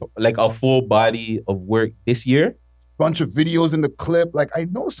mixtape, like a full body of work this year? Bunch of videos in the clip. Like I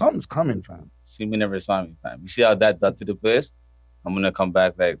know something's coming, fam. See me, never saw me, fam. You see how that to the place? I'm gonna come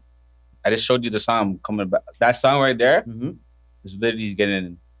back. Like I just showed you the song. I'm coming back. That song right there is literally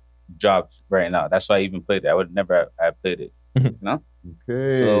getting dropped right now. That's why I even played it. I would never have played it. You know?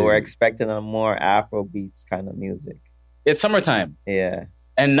 Okay. So we're expecting a more Afro beats kind of music. It's summertime. Yeah.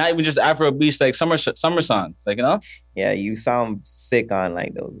 And not even just Afro beats, like summer songs. Like, you know? Yeah, you sound sick on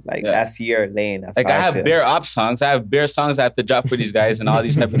like those. Like that's your lane. That's like how I have feel. bare op songs. I have bare songs I have to drop for these guys and all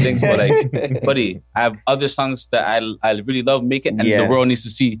these type of things. But like, buddy, I have other songs that I really love making, and the world needs to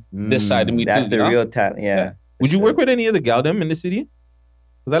see this side of me that's too. the real talent. Yeah. Would you work with any of the gal them in the city?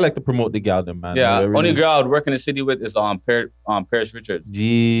 Because I like to promote the gal them, man. Yeah, Really... only girl I would work in the city with is Paris Richards.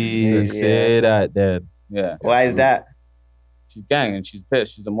 Jeez, say that then. Yeah. Why is that? She's gang and she's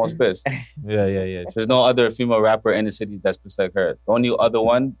pissed. She's the most pissed. Yeah. There's no other female rapper in the city that's pissed like her. The only other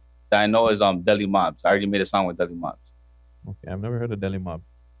one that I know is Deli Mobs. I already made a song with Deli Mobs. Okay, I've never heard of Deli Mob.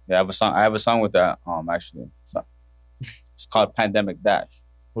 Yeah, I have a song with that actually. So, it's called Pandemic Dash.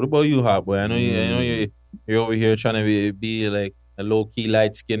 What about you, Hot Boy? I know you're over here trying to be like a low key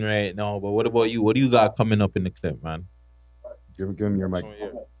light skin right now, but what about you? What do you got coming up in the clip, man? Give him your mic.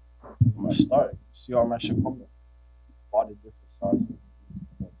 I'm gonna start. See all my shit coming. All the different songs.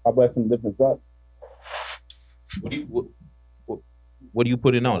 How about some different stuff? What are you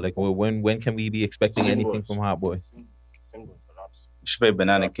putting out? Like when can we be expecting anything from Hot Boy? You should play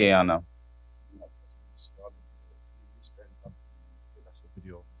Banana K on now.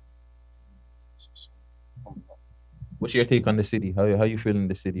 What's your take on the city? How you feeling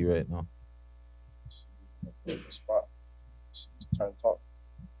the city right now? Spot. Turn top.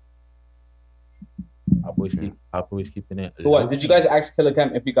 Hot Boy's keeping it. So what? Did you guys ask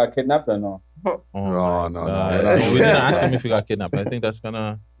Telecam if he got kidnapped or no? No. We didn't ask him if he got kidnapped. I think that's kind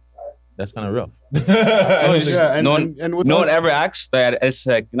of rough. No one ever asked that. It's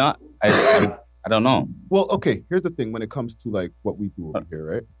like, you know, I don't know. Well, okay. Here's the thing when it comes to like what we do over here,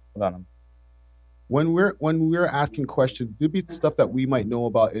 right? Hold on. When we're asking questions, there be stuff that we might know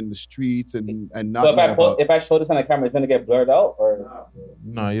about in the streets and not. So if I show this on the camera, it's gonna get blurred out, or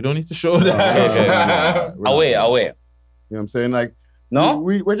no? You don't need to show that. I'll wait. You know what I'm saying? Like, no,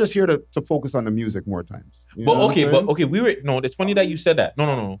 we're just here to focus on the music more times. But it's funny that you said that.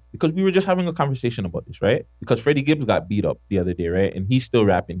 No, because we were just having a conversation about this, right? Because Freddie Gibbs got beat up the other day, right? And he's still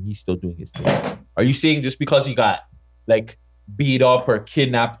rapping, he's still doing his thing. Are you saying just because he got like beat up or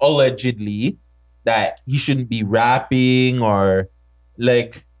kidnapped allegedly, that he shouldn't be rapping, or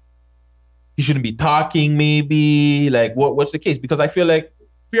like he shouldn't be talking maybe? Like what's the case? Because I feel like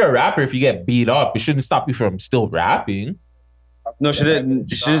if you're a rapper, if you get beat up, it shouldn't stop you from still rapping. No, it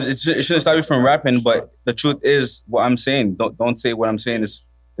shouldn't stop you from rapping, but the truth is what I'm saying. Don't say what I'm saying is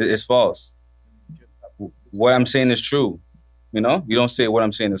false. What I'm saying is true. You know? You don't say what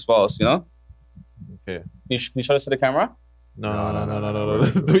I'm saying is false, you know? Okay. Can you show this to the camera? No.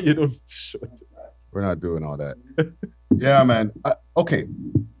 You don't show it. We're not doing all that. Yeah, man. Okay.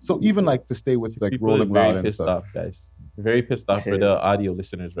 So even like to stay with like People Rolling Loud and pissed stuff. off, guys. Very pissed off for the audio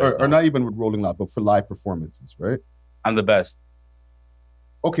listeners right now. Or not even with Rolling Loud, but for live performances, right? I'm the best.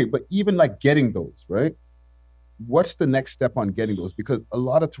 Okay, but even like getting those, right? What's the next step on getting those? Because a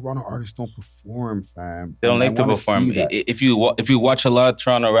lot of Toronto artists don't perform, fam. They don't like to perform. If you watch a lot of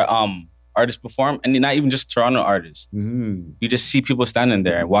Toronto artists perform, and not even just Toronto artists, you just see people standing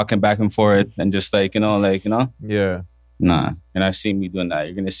there, walking back and forth, and just like, you know. Yeah. Nah, you're not seeing me doing that.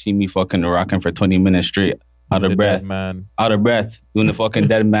 You're gonna see me fucking rocking for 20 minutes straight, out of breath, doing the fucking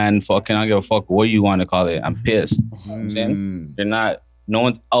dead man. Fucking, I don't give a fuck what you want to call it. I'm pissed. You know what I'm saying? You're not. No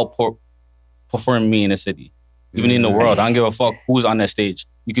one's out performing me in the city, even in the world. I don't give a fuck who's on that stage.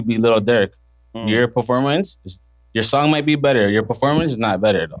 You could be Lil Durk. Your performance, your song might be better. Your performance is not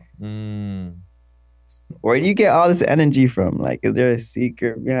better though. Where do you get all this energy from? Like, is there a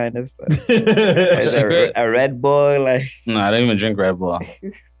secret behind this stuff? Is there a Red Bull? Like, no, I don't even drink Red Bull.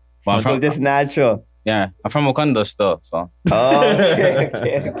 But I'm just natural. Yeah, I'm from Wakanda still, so. Oh,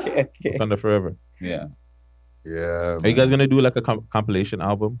 okay. Wakanda forever. Yeah. Yeah. Are you guys gonna do like a compilation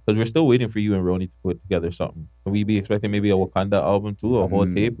album? Because we're still waiting for you and Ronnie to put together something. Can we be expecting maybe a Wakanda album too, a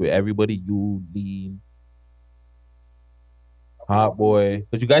whole tape with everybody, you, Lean? Hot Boy.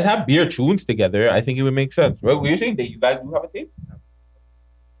 Because you guys have beer tunes together. I think it would make sense. Well, you're saying that you guys do have a tape?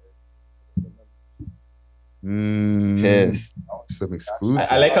 Yes. Some exclusive.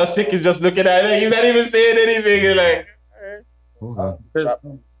 I like how Sick is just looking at it. He's not even saying anything. You're like, hold on.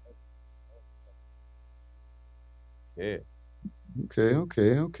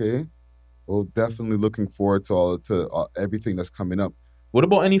 Okay. Well, definitely looking forward to everything that's coming up. What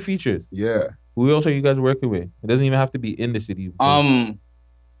about any features? Yeah. Who else are you guys working with? It doesn't even have to be in the city.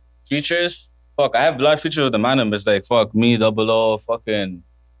 Features? Fuck, I have a lot of features with the man. It's like, fuck, me, Double O, fucking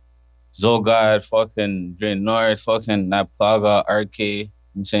Zogard, fucking Drain North, fucking Nat Plaga, RK.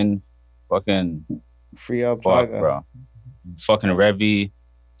 I'm saying, fucking Free Up fuck, Plaga. bro. Fucking Revy.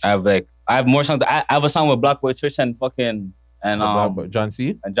 I have more songs. I have a song with Black Boy Twitch and fucking John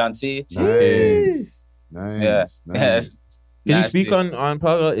C. And John C. Nice. Yeah. Nice. Can you speak on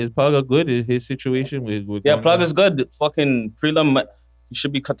Plaga? Is Plaga good? Is his situation with Yeah, Plaga's good. Fucking prelim. You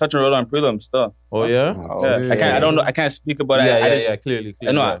should be touching road on prelim still. Oh yeah? Yeah. I can't. I don't know. I can't speak about it. Clearly.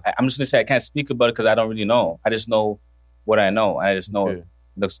 I'm just gonna say I can't speak about it because I don't really know. I just know what I know. I just know it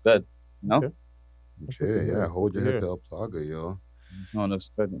looks good. You know? Okay, yeah. Hold your head to El Plaga, yo. No, it looks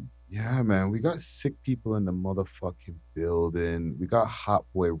good. Yeah, man. We got sick people in the motherfucking building. We got Hot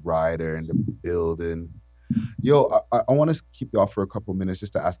Boy Rider in the building. Yo, I want to keep y'all for a couple minutes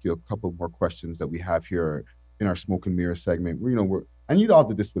just to ask you a couple more questions that we have here in our Smoke and Mirror segment. And you all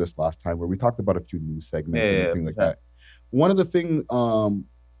did this with us last time where we talked about a few news segments and things like that. One of the things,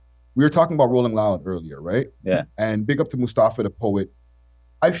 we were talking about Rolling Loud earlier, right? Yeah. And big up to Mustafa the poet.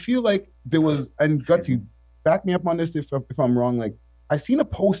 I feel like there was, and Gutsy, back me up on this if I'm wrong, like I seen a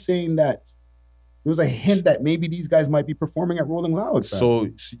post saying that there was a hint that maybe these guys might be performing at Rolling Loud. Fam. So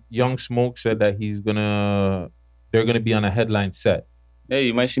Young Smoke said that they're gonna be on a headline set. Yeah,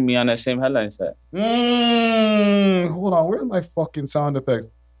 you might see me on that same headline set. Hold on, where's my fucking sound effects?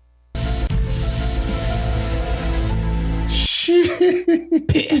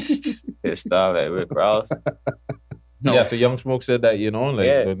 Pissed off at Rick Ross. No. Yeah, so Young Smoke said that, the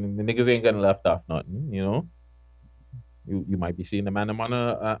niggas ain't getting left off nothing, You might be seeing the man on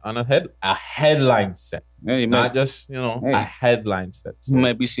a headline set. Yeah, you not might just, a headline set. So. You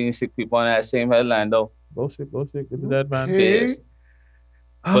might be seeing sick people on that same headline though. Go sick, get the dead man. Pissed.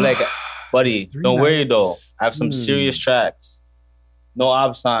 But like, buddy, don't worry though. I have some serious tracks. No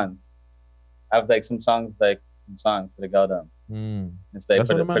ob songs. I have like some songs for the girl them. It's like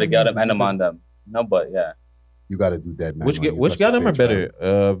for the girl them and them on them. No, but yeah. You got to do that, man. Which girl them are better?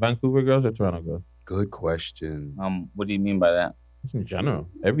 Vancouver girls or Toronto girls? Good question. What do you mean by that? Just in general,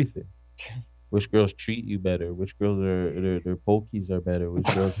 everything. Which girls treat you better? Which girls their pokies are better? Which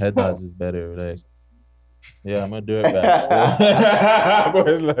girls' head nods is better? Like, yeah, I'm a dirtbag.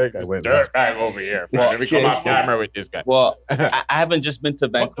 Boys like dirtbag over here. Let me come off camera with this guy. Well, I haven't just been to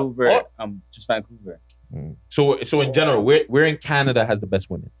Vancouver. Just Vancouver. So in general, where in Canada has the best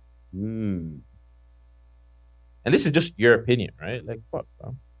women? And this is just your opinion, right? Like, fuck,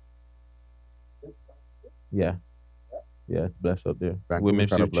 bro. Yeah, it's blessed out there. Women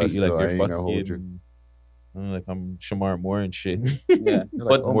should treat you like you're fucking. Like I'm Shamar Moore and shit. Yeah,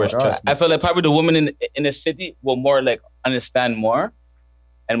 but I feel like probably the women in the city will more like understand more,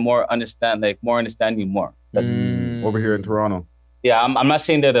 and more understand you more. Over here in Toronto. Yeah, I'm not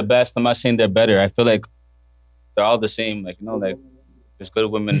saying they're the best. I'm not saying they're better. I feel like they're all the same. Like there's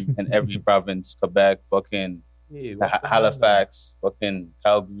good women in every province: Quebec, fucking Halifax, fucking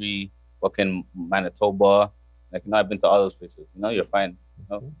Calgary, fucking Manitoba. Like I've been to all those places. You're fine.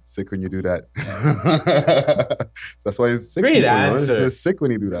 Sick when you do that. That's why it's sick. Great answer. It's sick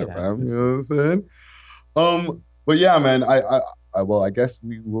when you do that, fam. You know what I'm saying? But yeah, man. I guess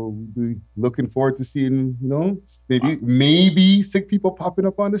we will be looking forward to seeing, maybe sick people popping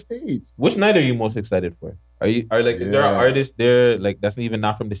up on the stage. Which night are you most excited for? Is there an artist there that's even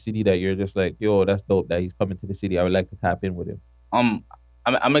not from the city that you're just like, yo, that's dope that he's coming to the city. I would like to tap in with him.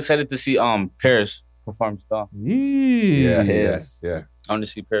 I'm excited to see Paris perform stuff. Yeah. I want to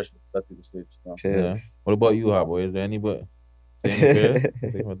see Paris go through the stage stuff. Yeah. What about you, Hot Boy? Is there anybody same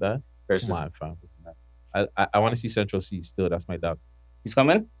with that? Paris Come on, fam. I want to see Central C still. That's my dog. He's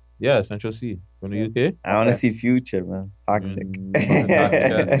coming? Yeah, Central C from the UK. I want to see Future, man. Toxic.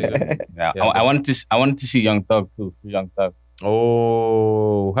 Yeah. I wanted to see Young Thug too. Young Thug.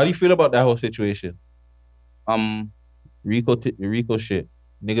 Oh, how do you feel about that whole situation? Rico shit.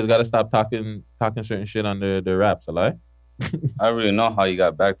 Niggas gotta stop talking certain shit on the raps. A lie. I don't really know how you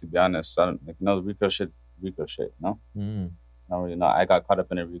got back, to be honest. I don't the Rico shit. No. I don't really know. I got caught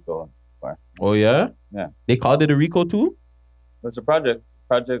up in a Rico. Part. Oh yeah. Yeah. They called it a Rico too. It's a project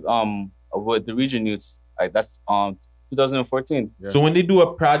with the region youths. Like that's 2014. Yeah. So when they do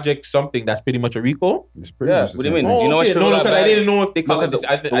a project something, that's pretty much a RICO? It's pretty Yeah, much the what do you same mean? thing. You know what's No, because I didn't know if they call it Because this.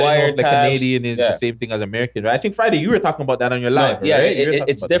 I the didn't know if the wiretaps, Canadian is yeah. the same thing as American. Right? I think Friday you were talking about that on your live. Yeah, right? You were talking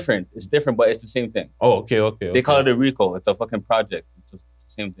it's about different. It's different, but it's the same thing. that. Oh, okay. They call it a RICO. It's a fucking project. It's the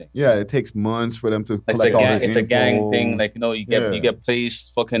same thing. Yeah, it takes months for them to It's collect all the it's a info. gang thing. Like, you know, you get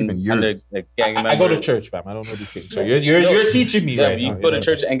placed fucking Even years. under like gang I members. go to church, fam. I don't know these things. So you're teaching me, Yeah, right? you now, go to know?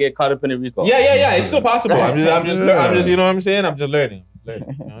 church and get caught up in a RICO. Yeah. It's still possible. I'm just, you know what I'm saying? I'm just learning. You know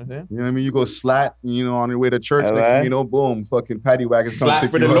what I'm saying? You know what I mean? You go slat, on your way to church. Next thing you know, boom, fucking paddy wagon. Slap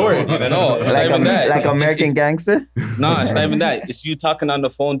for the Lord. You know? Like American Gangster? No, it's not even that. It's you talking on the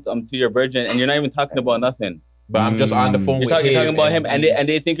phone to your virgin, and you're not even talking about nothing. But I'm just on the phone You're with him. talking about him, and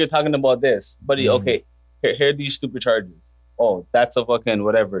they think you're talking about this. Buddy, okay, here are these stupid charges. Oh, that's a fucking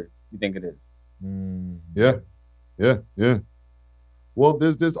whatever you think it is. Yeah. Well,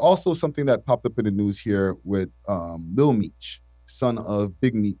 there's also something that popped up in the news here with Lil Meech, son of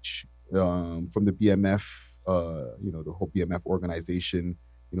Big Meech, from the BMF, the whole BMF organization.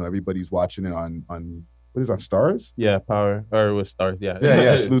 Everybody's watching it on what is it, on Stars? Yeah, Power. Or it was Stars, yeah.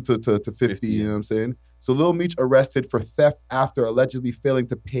 Yeah. Salute to 50, you know what I'm saying? So Lil Meech arrested for theft after allegedly failing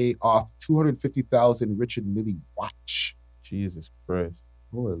to pay off $250,000 Richard Mille watch. Jesus Christ.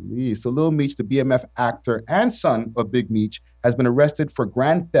 Holy. So Lil Meech, the BMF actor and son of Big Meech, has been arrested for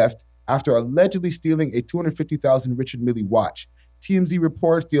grand theft after allegedly stealing a $250,000 Richard Mille watch. TMZ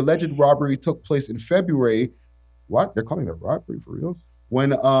reports the alleged robbery took place in February. What? They're calling it a robbery for real?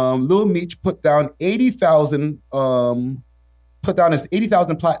 When Lil Meech put down his 80,000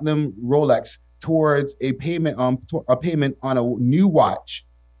 platinum Rolex towards a payment on a new watch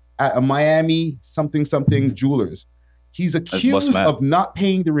at a Miami something jewelers. He's accused of not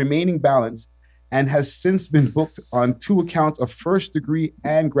paying the remaining balance and has since been booked on 2 accounts of first degree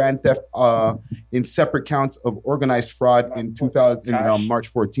and grand theft in separate counts of organized fraud in March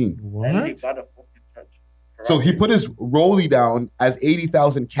 14. What? So he put his rollie down as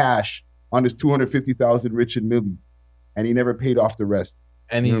 80,000 cash on his 250,000 Richard Mille, and he never paid off the rest.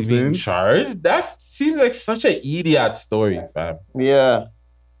 And he's being charged? That seems like such an idiot story, fam. Yeah.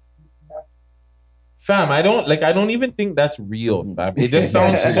 Fam, I don't even think that's real, fam. It just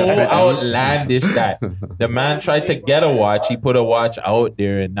sounds so outlandish that the man tried to get a watch. He put a watch out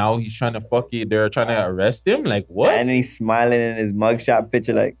there and now he's trying to fuck it. They're trying to arrest him? Like, what? And he's smiling in his mugshot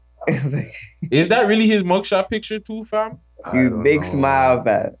picture like... Is that really his mugshot picture too, fam? You big smile,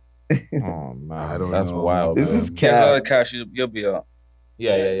 fam. Oh, man. I don't That's know. wild. This is He has a lot cat. of cash. You'll be out.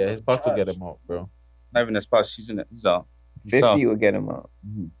 Yeah. His pops will get him out, bro. Not even his spouse. He's out. 50 will get him out.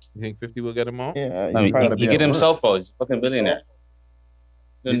 You think 50 will get him out? Yeah. I mean, probably he be get at himself out. He's a fucking billionaire.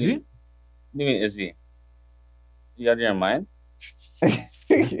 Is he? What do you mean, is he? You out of your mind? work.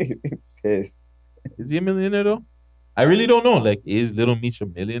 Pissed. Is he a millionaire though? I really don't know. Like, is Little Meech a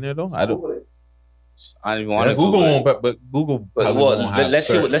millionaire though? I don't even want to Google won't, but Google. But let's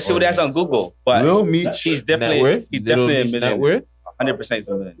see what that's on Google. But Lil Meech, he's definitely Net worth? he's Little definitely a Meech net millionaire. worth? 100% he's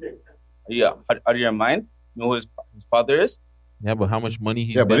a millionaire. Yeah, out of your mind? You know who his father is? Yeah, but how much money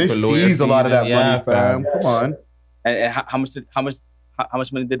he's yeah, but been it for lawyer sees a lot of fees that and- money, yeah, fam. Come on. And how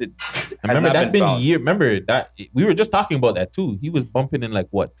much money did it? has Remember, not that's been found? year. Remember that we were just talking about that too. He was bumping in like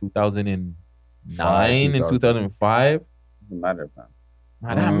what 2009 and 2005. Doesn't matter, man.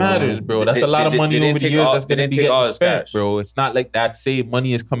 Nah, that matters, bro. That's a lot of money over the years that's gonna be getting spent, bro. It's not like that same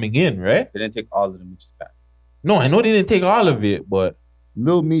money is coming in, right? They didn't take all of the Meech's cash. No, I know they didn't take all of it, but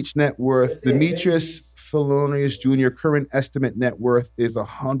Lil Meech net worth, Demetrius Felonius Jr. current estimate net worth is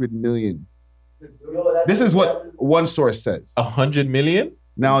 $100 million. This is what one source says. 100 million?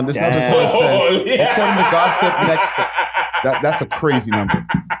 Now, this other source says, according to Gossip Next, that's a crazy number.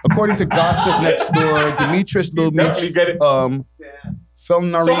 According to Gossip Next Door, Demetrius Lil Meech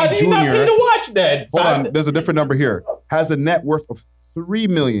Felnari So how did he not pay Jr. to watch that? Hold on, there's a different number here. Has a net worth of $3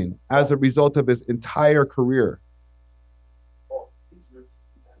 million as a result of his entire career.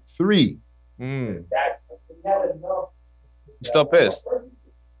 3. Still pissed.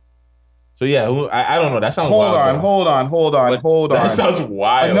 So yeah, I don't know. That sounds Hold wild, on, bro. hold on. That sounds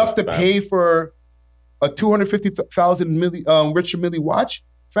wild. Enough to fam. pay for a $250,000 Richard Mille watch?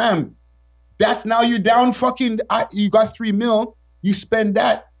 Fam, that's now you're down fucking, you got $3 million, you spend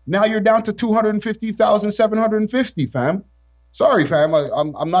that, now you're down to $250,750, fam. Sorry, fam,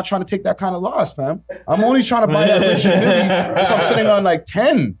 I'm not trying to take that kind of loss, fam. I'm only trying to buy that Richard Mille if I'm sitting on like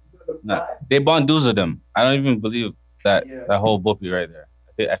 10. Nah, they bondoozled him. I don't even believe that whole boopy right there.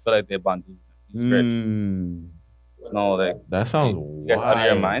 I feel like they bondoozled him. He's rich. It's no like that sounds you guys out of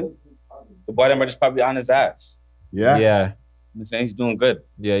your mind. The boy them are just probably on his ass. Yeah. Yeah. I'm saying he's doing good.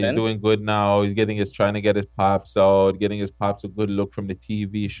 Yeah, he's doing good now. He's trying to get his pops out, getting his pops a good look from the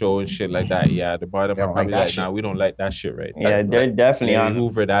TV show and shit like that. Yeah, the bottom are probably like, nah, we don't like that shit right now. Yeah, they're definitely on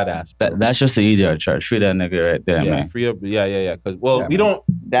Hoover that ass. That's just the idiot charge. Free that nigga right there, man. Free up. Yeah. Because we don't.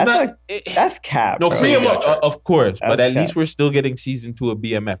 That's cap. No, bro. free him up, of course. That's but at cap. least we're still getting season 2 of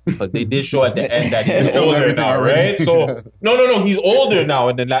BMF because they did show at the end that he's older now, right? So no, he's older now,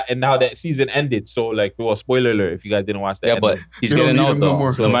 and now that season ended. So like, well, spoiler alert if you guys didn't watch that. Yeah, but he's getting out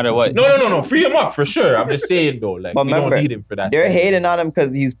though. So no matter what. No. Free him up for sure. I'm just saying though, like But you remember, don't need him for that. They're season. hating on him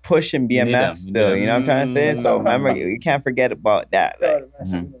because he's pushing BMF still. You know what I'm trying to say? So remember, you can't forget about that. Like,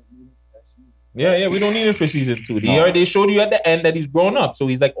 Yeah, we don't need him for season 2. They showed you at the end that he's grown up, so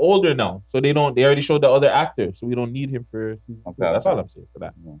he's like older now. So they already showed the other actor, so we don't need him for season 2. That's all I'm saying for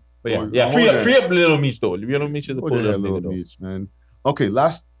that. But yeah, free up Little Meech though. Little Meech is a pull up Little Meech, man. Okay,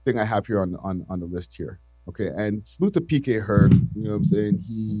 last thing I have here on the list here. Okay, and salute to PK Herc. You know what I'm saying?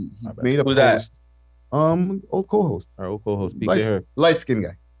 He made a post. Old co-host. Our old co-host, PK Herc. Light skin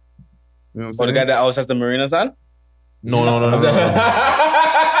guy. You know what I'm saying? The guy that always has the marinas on? No.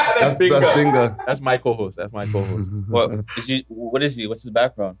 That's Binga. That's my co-host. What is he? What's his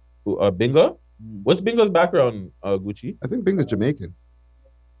background? Binga? What's Binga's background, Gucci? I think Binga's Jamaican.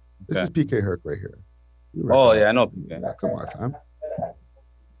 This is PK Herc right here. Yeah, I know PK. Yeah, come on, fam.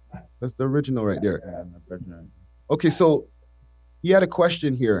 That's the original right there. Okay, so he had a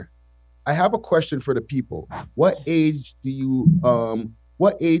question here. I have a question for the people. What age do you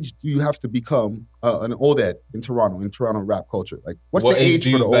have to become an old head in Toronto rap culture? Like, what's the age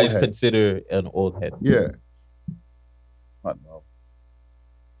for the old head? What age do you guys consider an old head? Yeah. I don't know.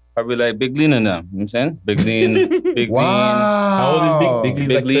 Probably like Big Lean in them. You know what I'm saying? Big Lean. Wow. How old is Big Lean?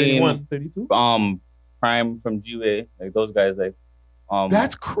 Big Lean. Like 31, 32? Prime from G-Way. Like those guys like.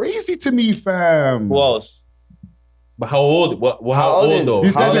 That's crazy to me, fam. Who else? But how old? How old though?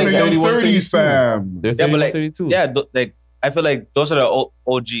 These guys are in the young 30s, fam. They're 31, 32. Yeah, like I feel like those are the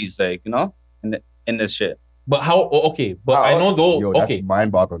OGs, like, you know, in this shit. But how? Okay, but I know though. Yo, that's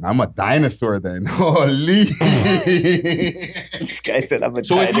mind-boggling. I'm a dinosaur then. Holy. this guy said I'm a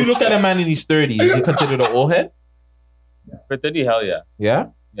So dinosaur. if you look at a man in his 30s, is he considered an old head? For 30, hell yeah. Yeah?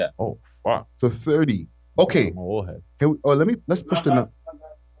 Yeah. Oh, fuck. So 30. Okay. I'm an old head. Let's push the.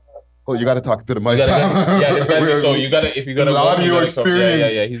 Oh, you got to talk to the mic. This guy. So if you're gonna audio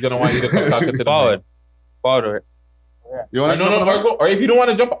experience. Yeah. He's gonna want you to come talk to the Forward. You want to or if you don't want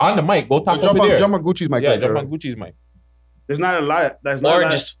to jump on the mic, go talk jump over there. Jump on Gucci's mic. Yeah, jump on Gucci's mic. There's not a lot. Or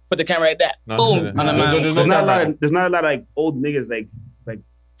just put the camera right there. Boom. On the man. There's not a lot of like old niggas like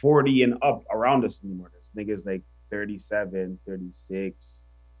 40 and up around us anymore. There's niggas like 37, 36,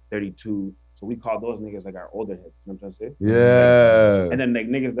 32. So we call those niggas like our older heads. You know what I'm trying to say? Yeah. And then like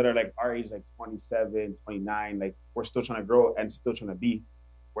niggas that are like our age, like 27, 29, like we're still trying to grow and still trying to be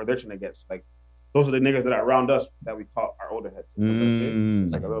where they're trying to get. So like those are the niggas that are around us that we call our older heads. You know what I'm saying? So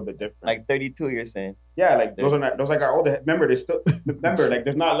it's like a little bit different. Like 32, you're saying? Yeah, like those like our older heads. Remember, like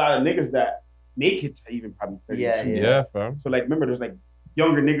there's not a lot of niggas that make it to even probably 32. Yeah, fam. So like remember, there's like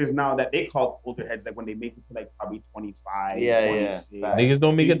younger niggas now that they call older heads, like when they make it to like probably 25, 26. Niggas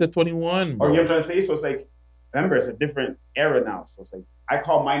don't make it to 21, bro. Or you know what I'm trying to say? So it's like, remember, it's a different era now. So it's like, I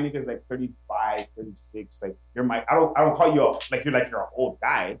call my niggas like 35, 36. Like, you're my, I don't call you like you're an old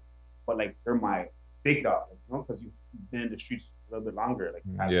guy, but like, you're my big dog, like, you know, because you've been in the streets a little bit longer, like,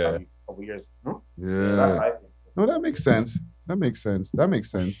 probably a couple years, you know? Yeah. So that's how I think. No, that makes sense.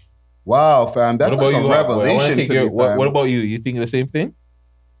 Wow, fam. That's like a revelation to me, fam. What about you? You think the same thing?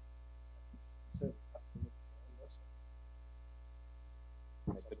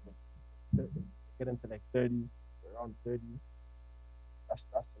 Get into like 30, around 30. That's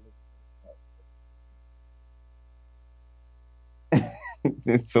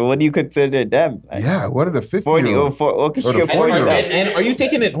the So what do you consider them? Like, yeah, what are the 50 40 or 40? And are you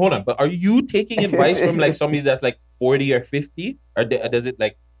taking it? Hold on, but are you taking advice from like somebody that's like 40 or 50, or does it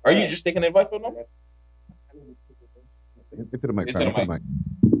like? Are you just taking advice from them? Into the mic. Can't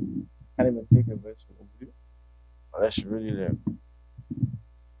even take advice from them. Unless you really there.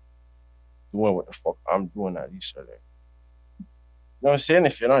 Doing what the fuck I'm doing at least, like. You know what I'm saying?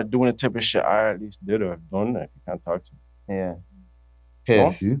 If you're not doing the type of shit I at least did or have done, like, you can't talk to me. Yeah.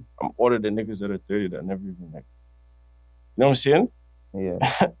 Piss. You know? I'm older than niggas that are 30 that never even like. You know what I'm saying? Yeah.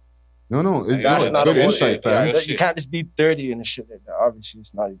 No. That's it's not good insight, fam. You can't just be 30 and shit like that. Obviously,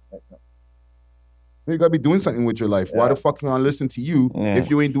 it's not even like that. You gotta be doing something with your life. Yeah. Why the fuck am I gonna listen to you if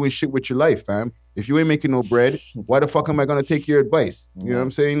you ain't doing shit with your life, fam? If you ain't making no bread, why the fuck am I gonna take your advice? You know what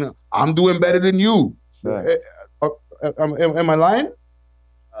I'm saying? I'm doing better than you. Sure. Am I lying?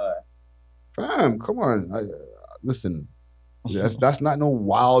 Fam, come on. Listen, That's not no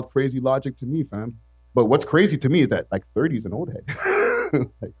wild, crazy logic to me, fam. But what's crazy to me is that like 30 is an old head. No,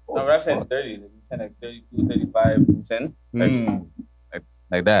 we're not saying 30. Like 32, 35, you know what I'm saying?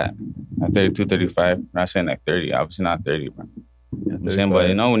 Like that. Like 32, 35. I'm not saying like 30. Obviously not 30, bro. I'm saying, but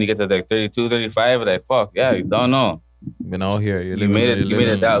you know, when you get to like 32, 35, like fuck, yeah, you don't know. Been out here. You made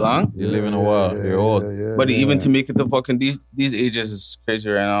it that long? You're living a while. You're old. But even to make it to fucking these ages is crazy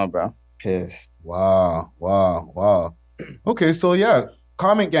right now, bro. Pissed. Wow. Okay, so yeah,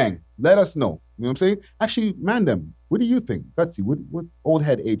 comment gang, let us know. You know what I'm saying? Actually, man, them, what do you think? Gutsy, what old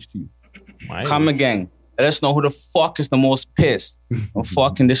head age to you? Comment gang, let us know who the fuck is the most pissed. Don't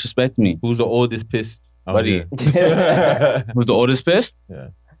fucking disrespect me. Who's the oldest pissed? Buddy. Who's the oldest pissed? Yeah.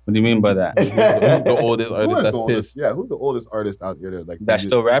 What do you mean by that? Who's the oldest artist that's pissed? Yeah, who's the oldest artist out here that's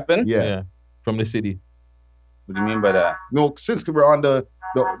still rapping? Yeah. From the city. What do you mean by that? No, since we're on the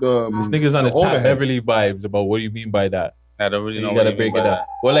this nigga's on his Pat Beverly vibes about what do you mean by that? I don't really know. You gotta break it up.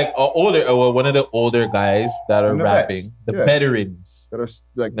 Well, like one of the older guys that are rapping, the veterans that are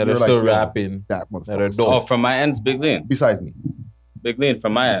still rapping, that are dope. Oh, from my ends, Big Lean. Besides me, Big Lean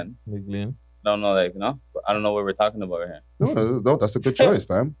from my ends. Big Lean. I don't know, like, you know, I don't know what we're talking about here. No, that's a good choice,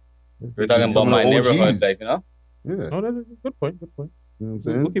 fam. We're talking about my neighborhood, like, you know. Yeah. No, that's a good point. You know what I'm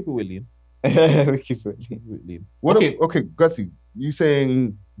saying? We'll keep it with Lean. We keep it Lean. Okay, Gutsy, you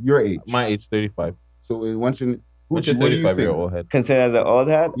saying your age? My age, 35. So once you. What's your 35-year-old head? Considered as an old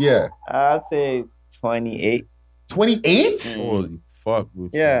head? Yeah. I'd say 28. 28? Holy fuck,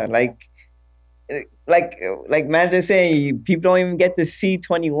 Gucci. Yeah, like man just saying, people don't even get to see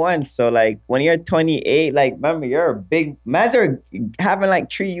 21. So like when you're 28, like remember you're a big man are having like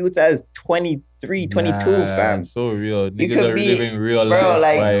 3 youths as 23, 22, fam. So real. You Niggas could are living real life.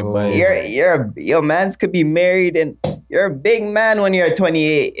 Bro, like your mans could be married and you're a big man when you're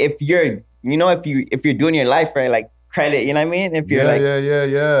 28. If you're doing your life right, like credit, you know what I mean? If you're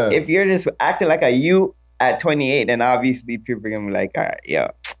yeah. If you're just acting like a youth at 28, then obviously people are gonna be like, all right, yo,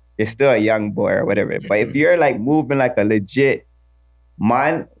 you're still a young boy or whatever. But if you're like moving like a legit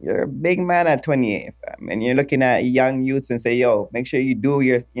man, you're a big man at 28, fam. And you're looking at young youths and say, yo, make sure you do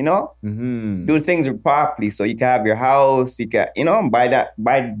your, do things properly so you can have your house, you can,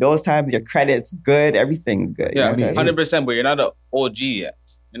 by those times your credit's good, everything's good. Yeah, 100%, but you're not an OG yet.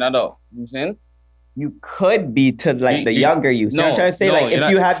 You're not a, you know what I'm saying? You could be to like the younger youth. So I'm trying to say, like, if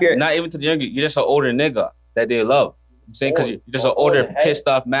you have your... Not even to the younger, you're just an older nigga that they love. I'm saying because you're just an older, pissed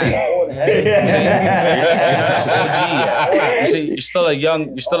off man. I'm saying you're not an OG yet. I'm saying you're still a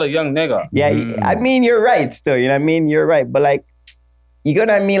young nigga. Yeah, I mean you're right. Still, you know what I mean. You're right, but like, you know what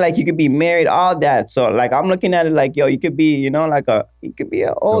I mean. Like you could be married, all that. So like I'm looking at it like, yo, you could be, you could be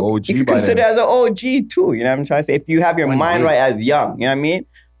an old. OG you could consider as an OG too. You know what I'm trying to say. If you have your mind right as young, you know what I mean.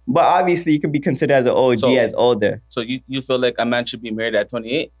 But obviously, you could be considered as an OG as older. So you feel like a man should be married at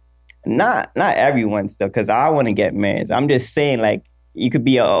 28? Not everyone still, because I want to get married. I'm just saying, like, you could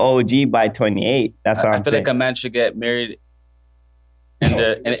be an OG by 28. That's what I'm saying. I feel like a man should get married in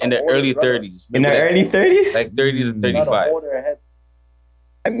the early 30s. In the early 30s? Like 30 to 35.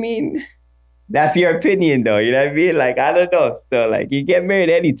 I mean, that's your opinion, though. You know what I mean? Like, I don't know. Still, like, you get married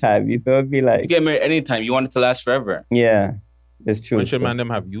anytime. You feel me? Like, you get married anytime. You want it to last forever. Yeah, it's true. When should man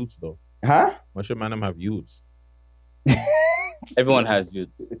them have youths, though? Huh? When should man them have youths? Everyone has youth.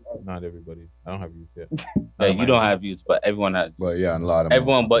 Not everybody. I don't have youth yet. Yeah, you don't have youth, but everyone has youth. But yeah, a lot of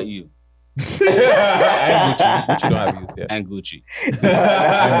everyone but you. And Gucci. Gucci don't have youth yet. And Gucci.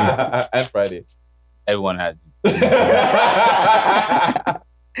 And Friday. Everyone has youth.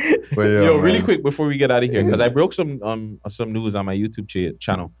 But yeah, yo, really quick before we get out of here, because I broke some news on my YouTube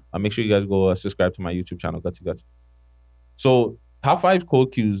channel. Make sure you guys go subscribe to my YouTube channel, Gutsy Guts. So, top 5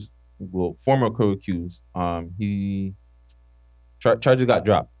 cold Qs, well, former cold Qs, charges got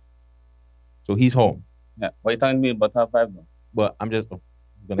dropped. So he's home. Yeah. Why are you talking to me about top 5 though? But I'm just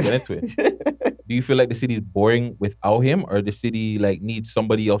gonna get into it. Do you feel like the city's boring without him, or the city like needs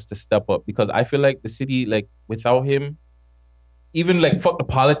somebody else to step up? Because I feel like the city, like, without him, even like fuck the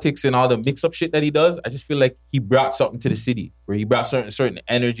politics and all the mix-up shit that he does, I just feel like he brought something to the city, where he brought certain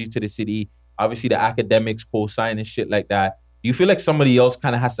energy to the city. Obviously, the academics co-sign and shit like that. Do you feel like somebody else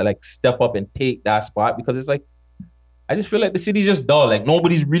kind of has to like step up and take that spot? Because it's like, I just feel like the city's just dull. Like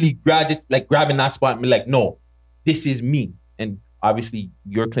nobody's really grabbing that spot and be like, no, this is me. And obviously,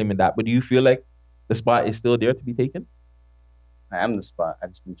 you're claiming that. But do you feel like the spot is still there to be taken? I am the spot. I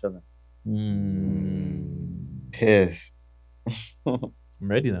just been chilling. Pissed. I'm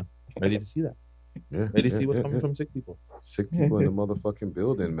ready now. Ready to see that. Yeah, ready to see what's coming from sick people. Sick people in the motherfucking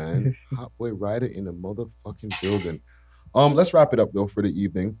building, man. Hot Boy Rider in the motherfucking building. Let's wrap it up though for the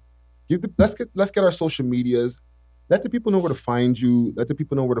evening. Let's get our social medias. Let the people know where to find you. Let the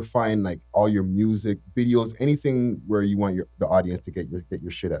people know where to find like all your music, videos, anything where you want the audience to get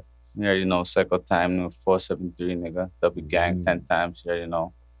your shit at. You already know, Psycho Time, 473, nigga. W Gang 10 times, you already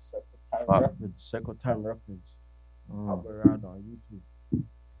know. Psycho Time Records. I'll be around on YouTube.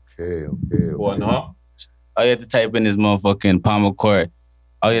 Okay. What, no? All you have to type in is motherfucking Palmer Court.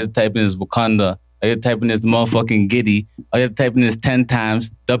 All you have to type in is Wakanda. All you have to type in is motherfucking Giddy. All you have to type in is 10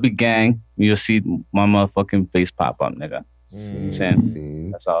 times, W Gang. You'll see my motherfucking face pop up, nigga.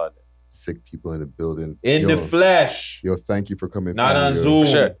 That's all it is. Sick people in the building. In the flesh. Yo, thank you for coming. Not on Zoom.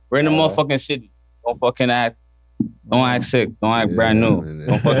 Sure. We're in the motherfucking shitty. Don't fucking act. Don't act sick. Don't act brand new.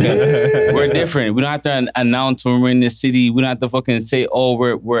 Don't fucking. We're different. We don't have to announce when we're in the city. We don't have to fucking say, oh,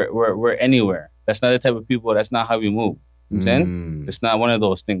 we're anywhere. That's not the type of people. That's not how we move. You know what I'm saying? It's not one of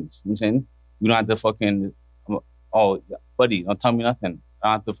those things. You know what I'm saying? We don't have to fucking, oh, buddy, don't tell me nothing. I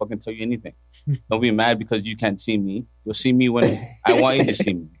don't have to fucking tell you anything. Don't be mad because you can't see me. You'll see me when I want you to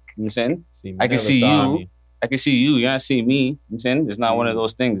see me. You know what I'm saying? I can see you. I can see you. You're not seeing me. You know what I'm saying? It's not one of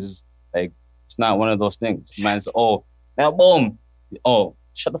those things. It's like, it's not one of those things. Man's, oh, now boom. Oh,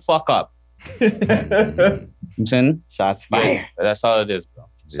 shut the fuck up. You know what I'm saying? Shots fired. That's all it is, bro.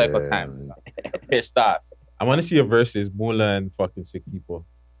 Psycho Time. Pissed off. I want to see a versus Mula and fucking Sick People.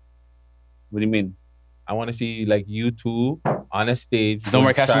 What do you mean? I want to see like you two on a stage. No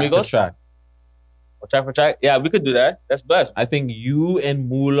more Casamigos? Track. Track for track? Yeah, we could do that. That's blessed. I think you and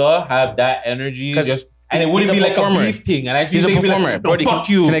Mula have that energy. And it wouldn't be like a beef thing. And he's a performer. Like, no, fuck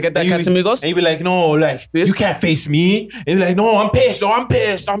you. Can I get that Casamigos? And you'd be like, no, like, you can't face me. And you'd be like, no, I'm pissed. Oh, I'm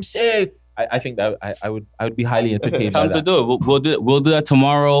pissed. I'm sick. I think that I would be highly entertained. Time to do it. We'll do that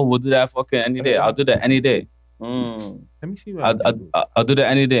tomorrow. We'll do that fucking any day. I'll do that any day. Let me see. I'll do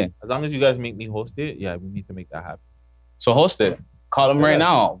that any day. As long as you guys make me host it, yeah, we need to make that happen. So host it. Call him right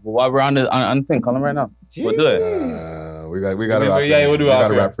now. While we're on the thing, call him right now. We'll do it. We got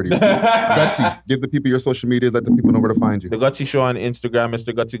a wrap for you. Gutsy, give the people your social media. Let the people know where to find you. The Gutsy Show on Instagram,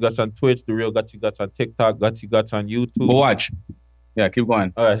 Mr. Gutsy Guts on Twitch, The Real Gutsy Guts on TikTok, Gutsy Guts on YouTube. Go watch. Yeah, keep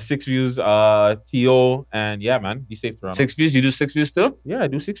going. All right, 6 Views, TO, and yeah, man, be safe, Toronto. 6 Views? You do 6 Views too? Yeah, I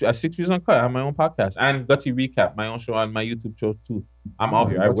do 6 Views. 6 Views on Cut. I have my own podcast. And Gutsy Recap, my own show on my YouTube show too. I'm out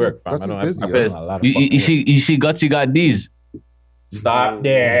here. I work, fam. I don't have a lot of you see Gutsy got these. Stop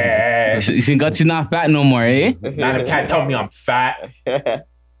there. You see Gutsy not fat no more, eh? Man, can't tell me I'm fat.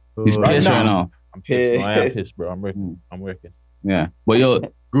 He's pissed right now. I'm pissed. No, I am pissed, bro. I'm working. Yeah. But yo,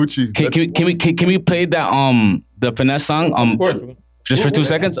 Gucci. Can we play that the finesse song? Of course. Just for 2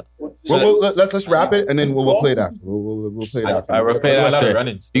 seconds. Let's wrap it and then we'll play it after. We'll play it after. We'll play it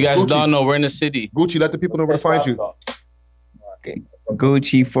after. You guys don't know we're in the city. Gucci, let the people know where to find you. Okay.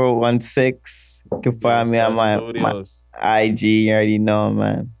 Gucci 416. You can find me on my IG. You already know,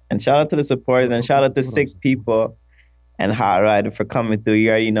 man. And shout out to the supporters and shout out to Sick People and Hot Rider for coming through. You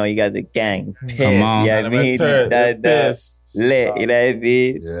already know you got the gang pissed. Come on. You know what I mean? That's lit. You know what I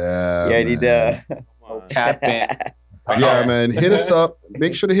mean? Yeah. You already know. Capping. Yeah, man. Hit us up.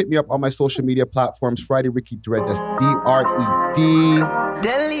 Make sure to hit me up on my social media platforms. Friday Ricky Dread. That's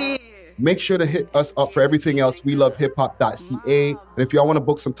DRED. Make sure to hit us up for everything else. We love hiphop.ca. And if y'all want to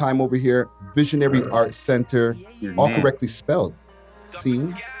book some time over here, Visionary Art Center, all correctly spelled.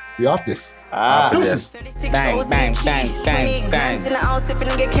 See? We off this. Deuces. Bang, bang, bang, bang, bang. In the ounce, if a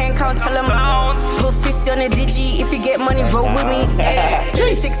nigga can't count, tell him put 50 on the digi. If you get money, roll with me.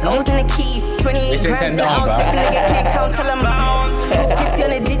 36 O's in the key, 28 grams in the ounce. If a nigga can't count, tell him put 50 on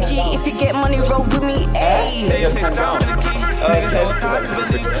the digi. If you get money, roll with me. 36 O's in the key. Niggas don't talk to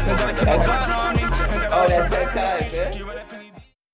police. Gotta keep a gun on me. Oh, that's that time, man.